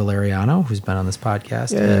Murray Valeriano, who's been on this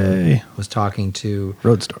podcast. Yay. And was talking to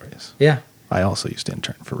Road Stories. Yeah, I also used to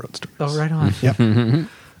intern for Road Stories. Oh, right on. Yep.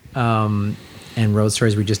 And Road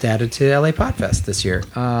Stories we just added to LA Podfest this year.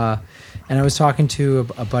 And I was talking to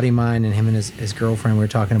a buddy of mine, and him and his girlfriend. We were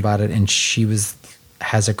talking about it, and she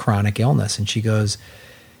has a chronic illness, and she goes,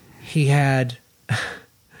 he had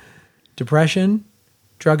depression,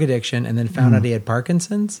 drug addiction, and then found out he had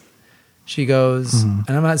Parkinson's. She goes, and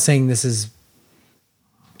I'm not saying this is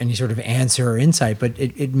any sort of answer or insight, but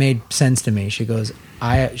it made sense to me. She goes,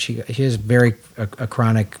 she has a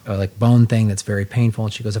chronic like bone thing that's very painful,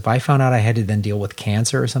 and she goes, if I found out I had to then deal with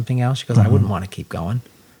cancer or something else, she goes, I wouldn't want to keep going.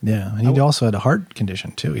 Yeah, and he also had a heart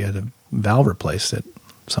condition too. He had a valve replaced at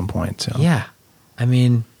some point. So. Yeah, I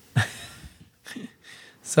mean,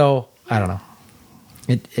 so I don't know.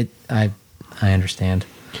 I understand.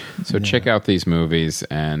 So check out these movies,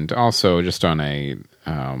 and also just on a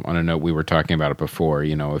note, we were talking about it before.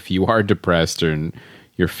 If you are depressed and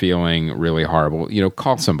you're feeling really horrible,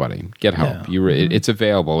 call somebody, get help. Yeah. It's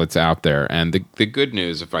available, it's out there, and the good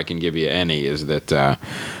news, if I can give you any, is that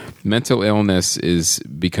mental illness is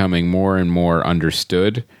becoming more and more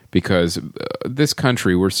understood because this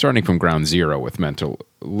country, we're starting from ground zero with mental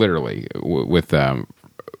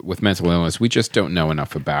illness. We just don't know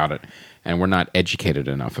enough about it, and we're not educated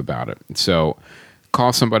enough about it. So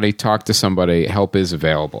call somebody, talk to somebody. Help is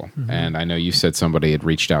available. And I know you said somebody had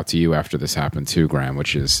reached out to you after this happened too, Graham,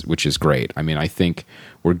 which is great. I mean, I think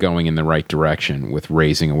we're going in the right direction with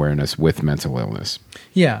raising awareness with mental illness.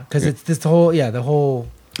 Yeah, because it's the whole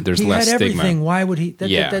there's he less had stigma. Everything. Why would he?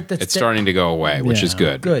 It's starting to go away, which is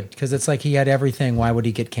good. Good, because it's like he had everything. Why would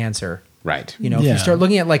he get cancer? Right. If you start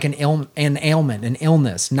looking at like an ailment, an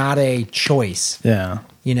illness, not a choice. Yeah.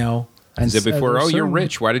 And so before, you're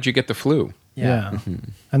rich. Why did you get the flu? Yeah.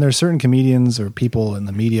 And there are certain comedians or people in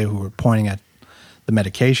the media who are pointing at the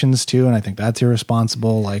medications too, and I think that's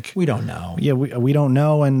irresponsible. Like we don't know. Yeah, we don't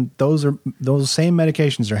know, and those same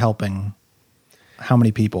medications are helping how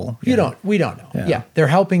many people? We don't know. Yeah. They're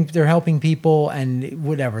helping people, and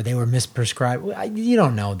whatever, they were misprescribed. You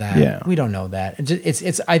don't know that. Yeah. We don't know that.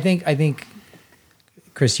 It's I think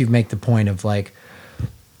Chris, you make the point of like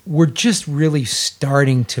we're just really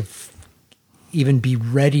starting to even be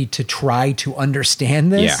ready to try to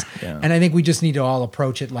understand this. Yeah. And I think we just need to all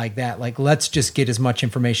approach it like that. Like, let's just get as much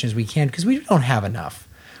information as we can because we don't have enough.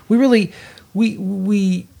 We we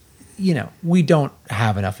we don't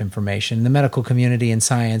have enough information. The medical community and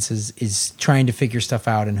science is trying to figure stuff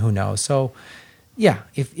out, and who knows. So, yeah,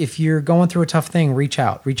 if you're going through a tough thing, reach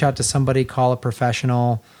out to somebody, call a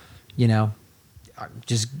professional,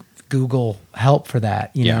 just Google help for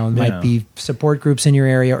that. It might be support groups in your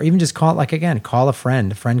area, or even just call a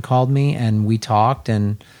friend. A friend called me and we talked,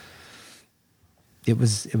 and it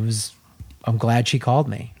was I'm glad she called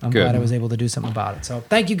me. I'm glad I was able to do something about it. So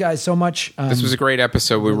thank you guys so much. This was a great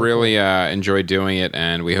episode. We really enjoyed doing it,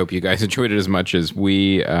 and we hope you guys enjoyed it as much as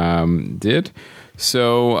we did.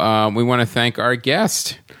 So we want to thank our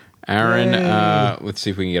guest, Aaron. Let's see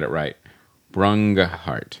if we can get it right.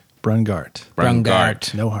 Brungardt.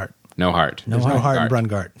 No heart. No heart. There's no heart in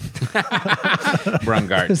Brungardt.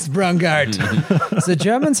 Brungardt. It's Brungardt. The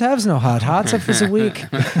Germans have no heart. Hearts up is a week.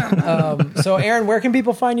 So, Aaron, where can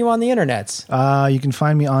people find you on the internets? You can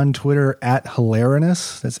find me on Twitter at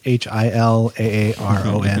Hilaaronous. That's HILAARONOUS.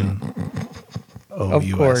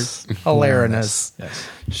 Of course. Hilaaronous. Yes.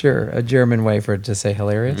 Sure. A German way for it to say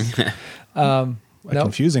hilarious. A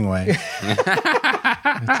confusing way.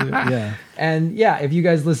 Yeah. And if you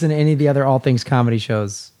guys listen to any of the other All Things comedy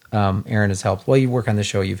shows, Aaron has helped. Well, you work on the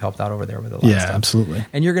show. You've helped out over there with a lot of stuff. Yeah, absolutely.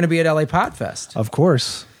 And you're going to be at LA Podfest. Of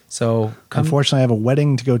course. So, unfortunately, I have a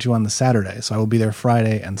wedding to go to on the Saturday, so I will be there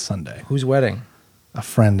Friday and Sunday. Whose wedding? A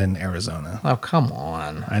friend in Arizona. Oh, come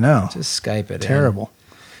on. I know. Just Skype it. Terrible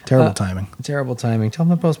timing. Terrible timing. Tell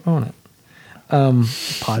them to postpone it.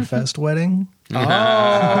 Podfest wedding?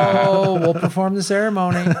 Oh, we'll perform the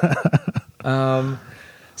ceremony.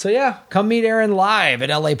 So, come meet Aaron live at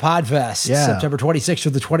LA Podfest, September 26th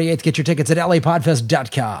through the 28th. Get your tickets at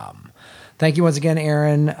lapodfest.com. Thank you once again,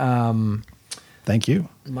 Aaron. Thank you.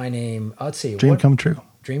 My name, let's see. Dream come true.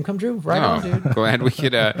 Dream come true? Right on, dude. Glad we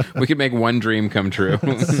could make one dream come true.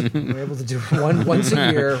 We're able to do one once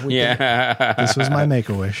a year. This was my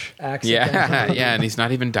Make-A-Wish. And he's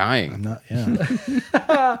not even dying. I'm not,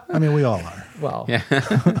 I mean, we all are. Well,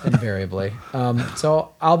 invariably.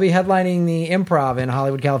 So I'll be headlining the Improv in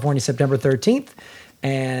Hollywood, California, September 13th.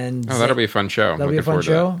 And that'll be a fun show. That'll be a fun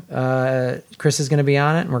show. Chris is going to be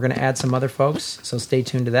on it, and we're going to add some other folks. So stay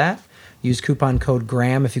tuned to that. Use coupon code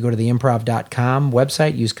Graham if you go to the improv.com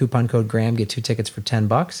website. Use coupon code Graham, get 2 tickets for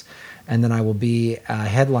 $10. And then I will be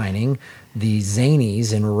headlining the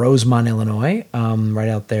Zanies in Rosemont, Illinois, right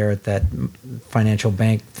out there at that financial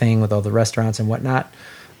bank thing with all the restaurants and whatnot.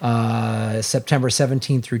 September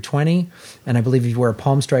 17th through 20. And I believe if you wear a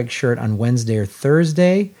Palm Strike shirt on Wednesday or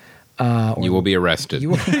Thursday, you will be arrested.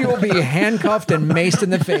 You will be handcuffed and maced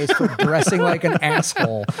in the face for dressing like an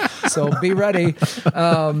asshole. So be ready.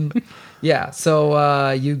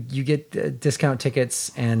 So you get discount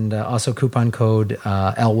tickets, and also coupon code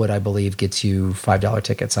Elwood, I believe, gets you $5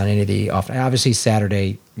 tickets on any of the off. Obviously,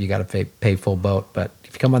 Saturday you got to pay full boat, but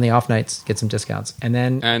if you come on the off nights, get some discounts.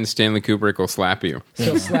 And Stanley Kubrick will slap you.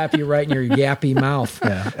 He'll slap you right in your yappy mouth.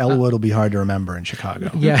 Yeah, Elwood will be hard to remember in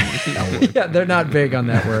Chicago. Yeah, they're not big on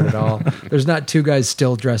that word at all. There's not 2 guys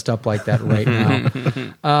still dressed up like that right now.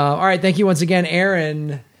 All right, thank you once again,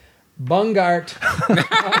 Aaron Brungardt.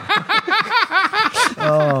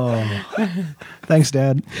 Thanks,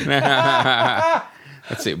 Dad.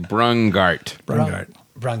 Let's see, Brungardt.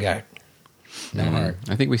 No heart.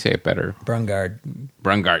 I think we say it better.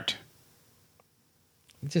 Brungardt.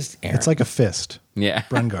 Just Aaron. It's like a fist. Yeah.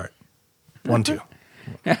 Brungardt. 1, 2.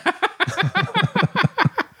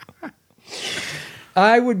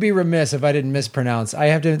 I would be remiss if I didn't mispronounce. I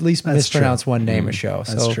have to at least mispronounce one name a show.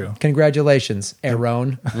 That's so true. Congratulations,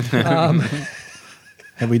 Aaron.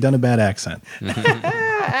 Have we done a bad accent?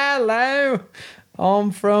 Hello.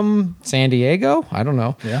 I'm from San Diego. I don't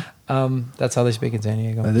know. Yeah. That's how they speak in San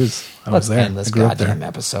Diego. It is. Let's end this goddamn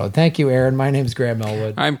episode. Thank you, Aaron. My name's Graham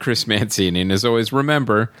Elwood. I'm Chris Mancini, and as always,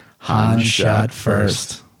 remember, Han shot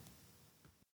first.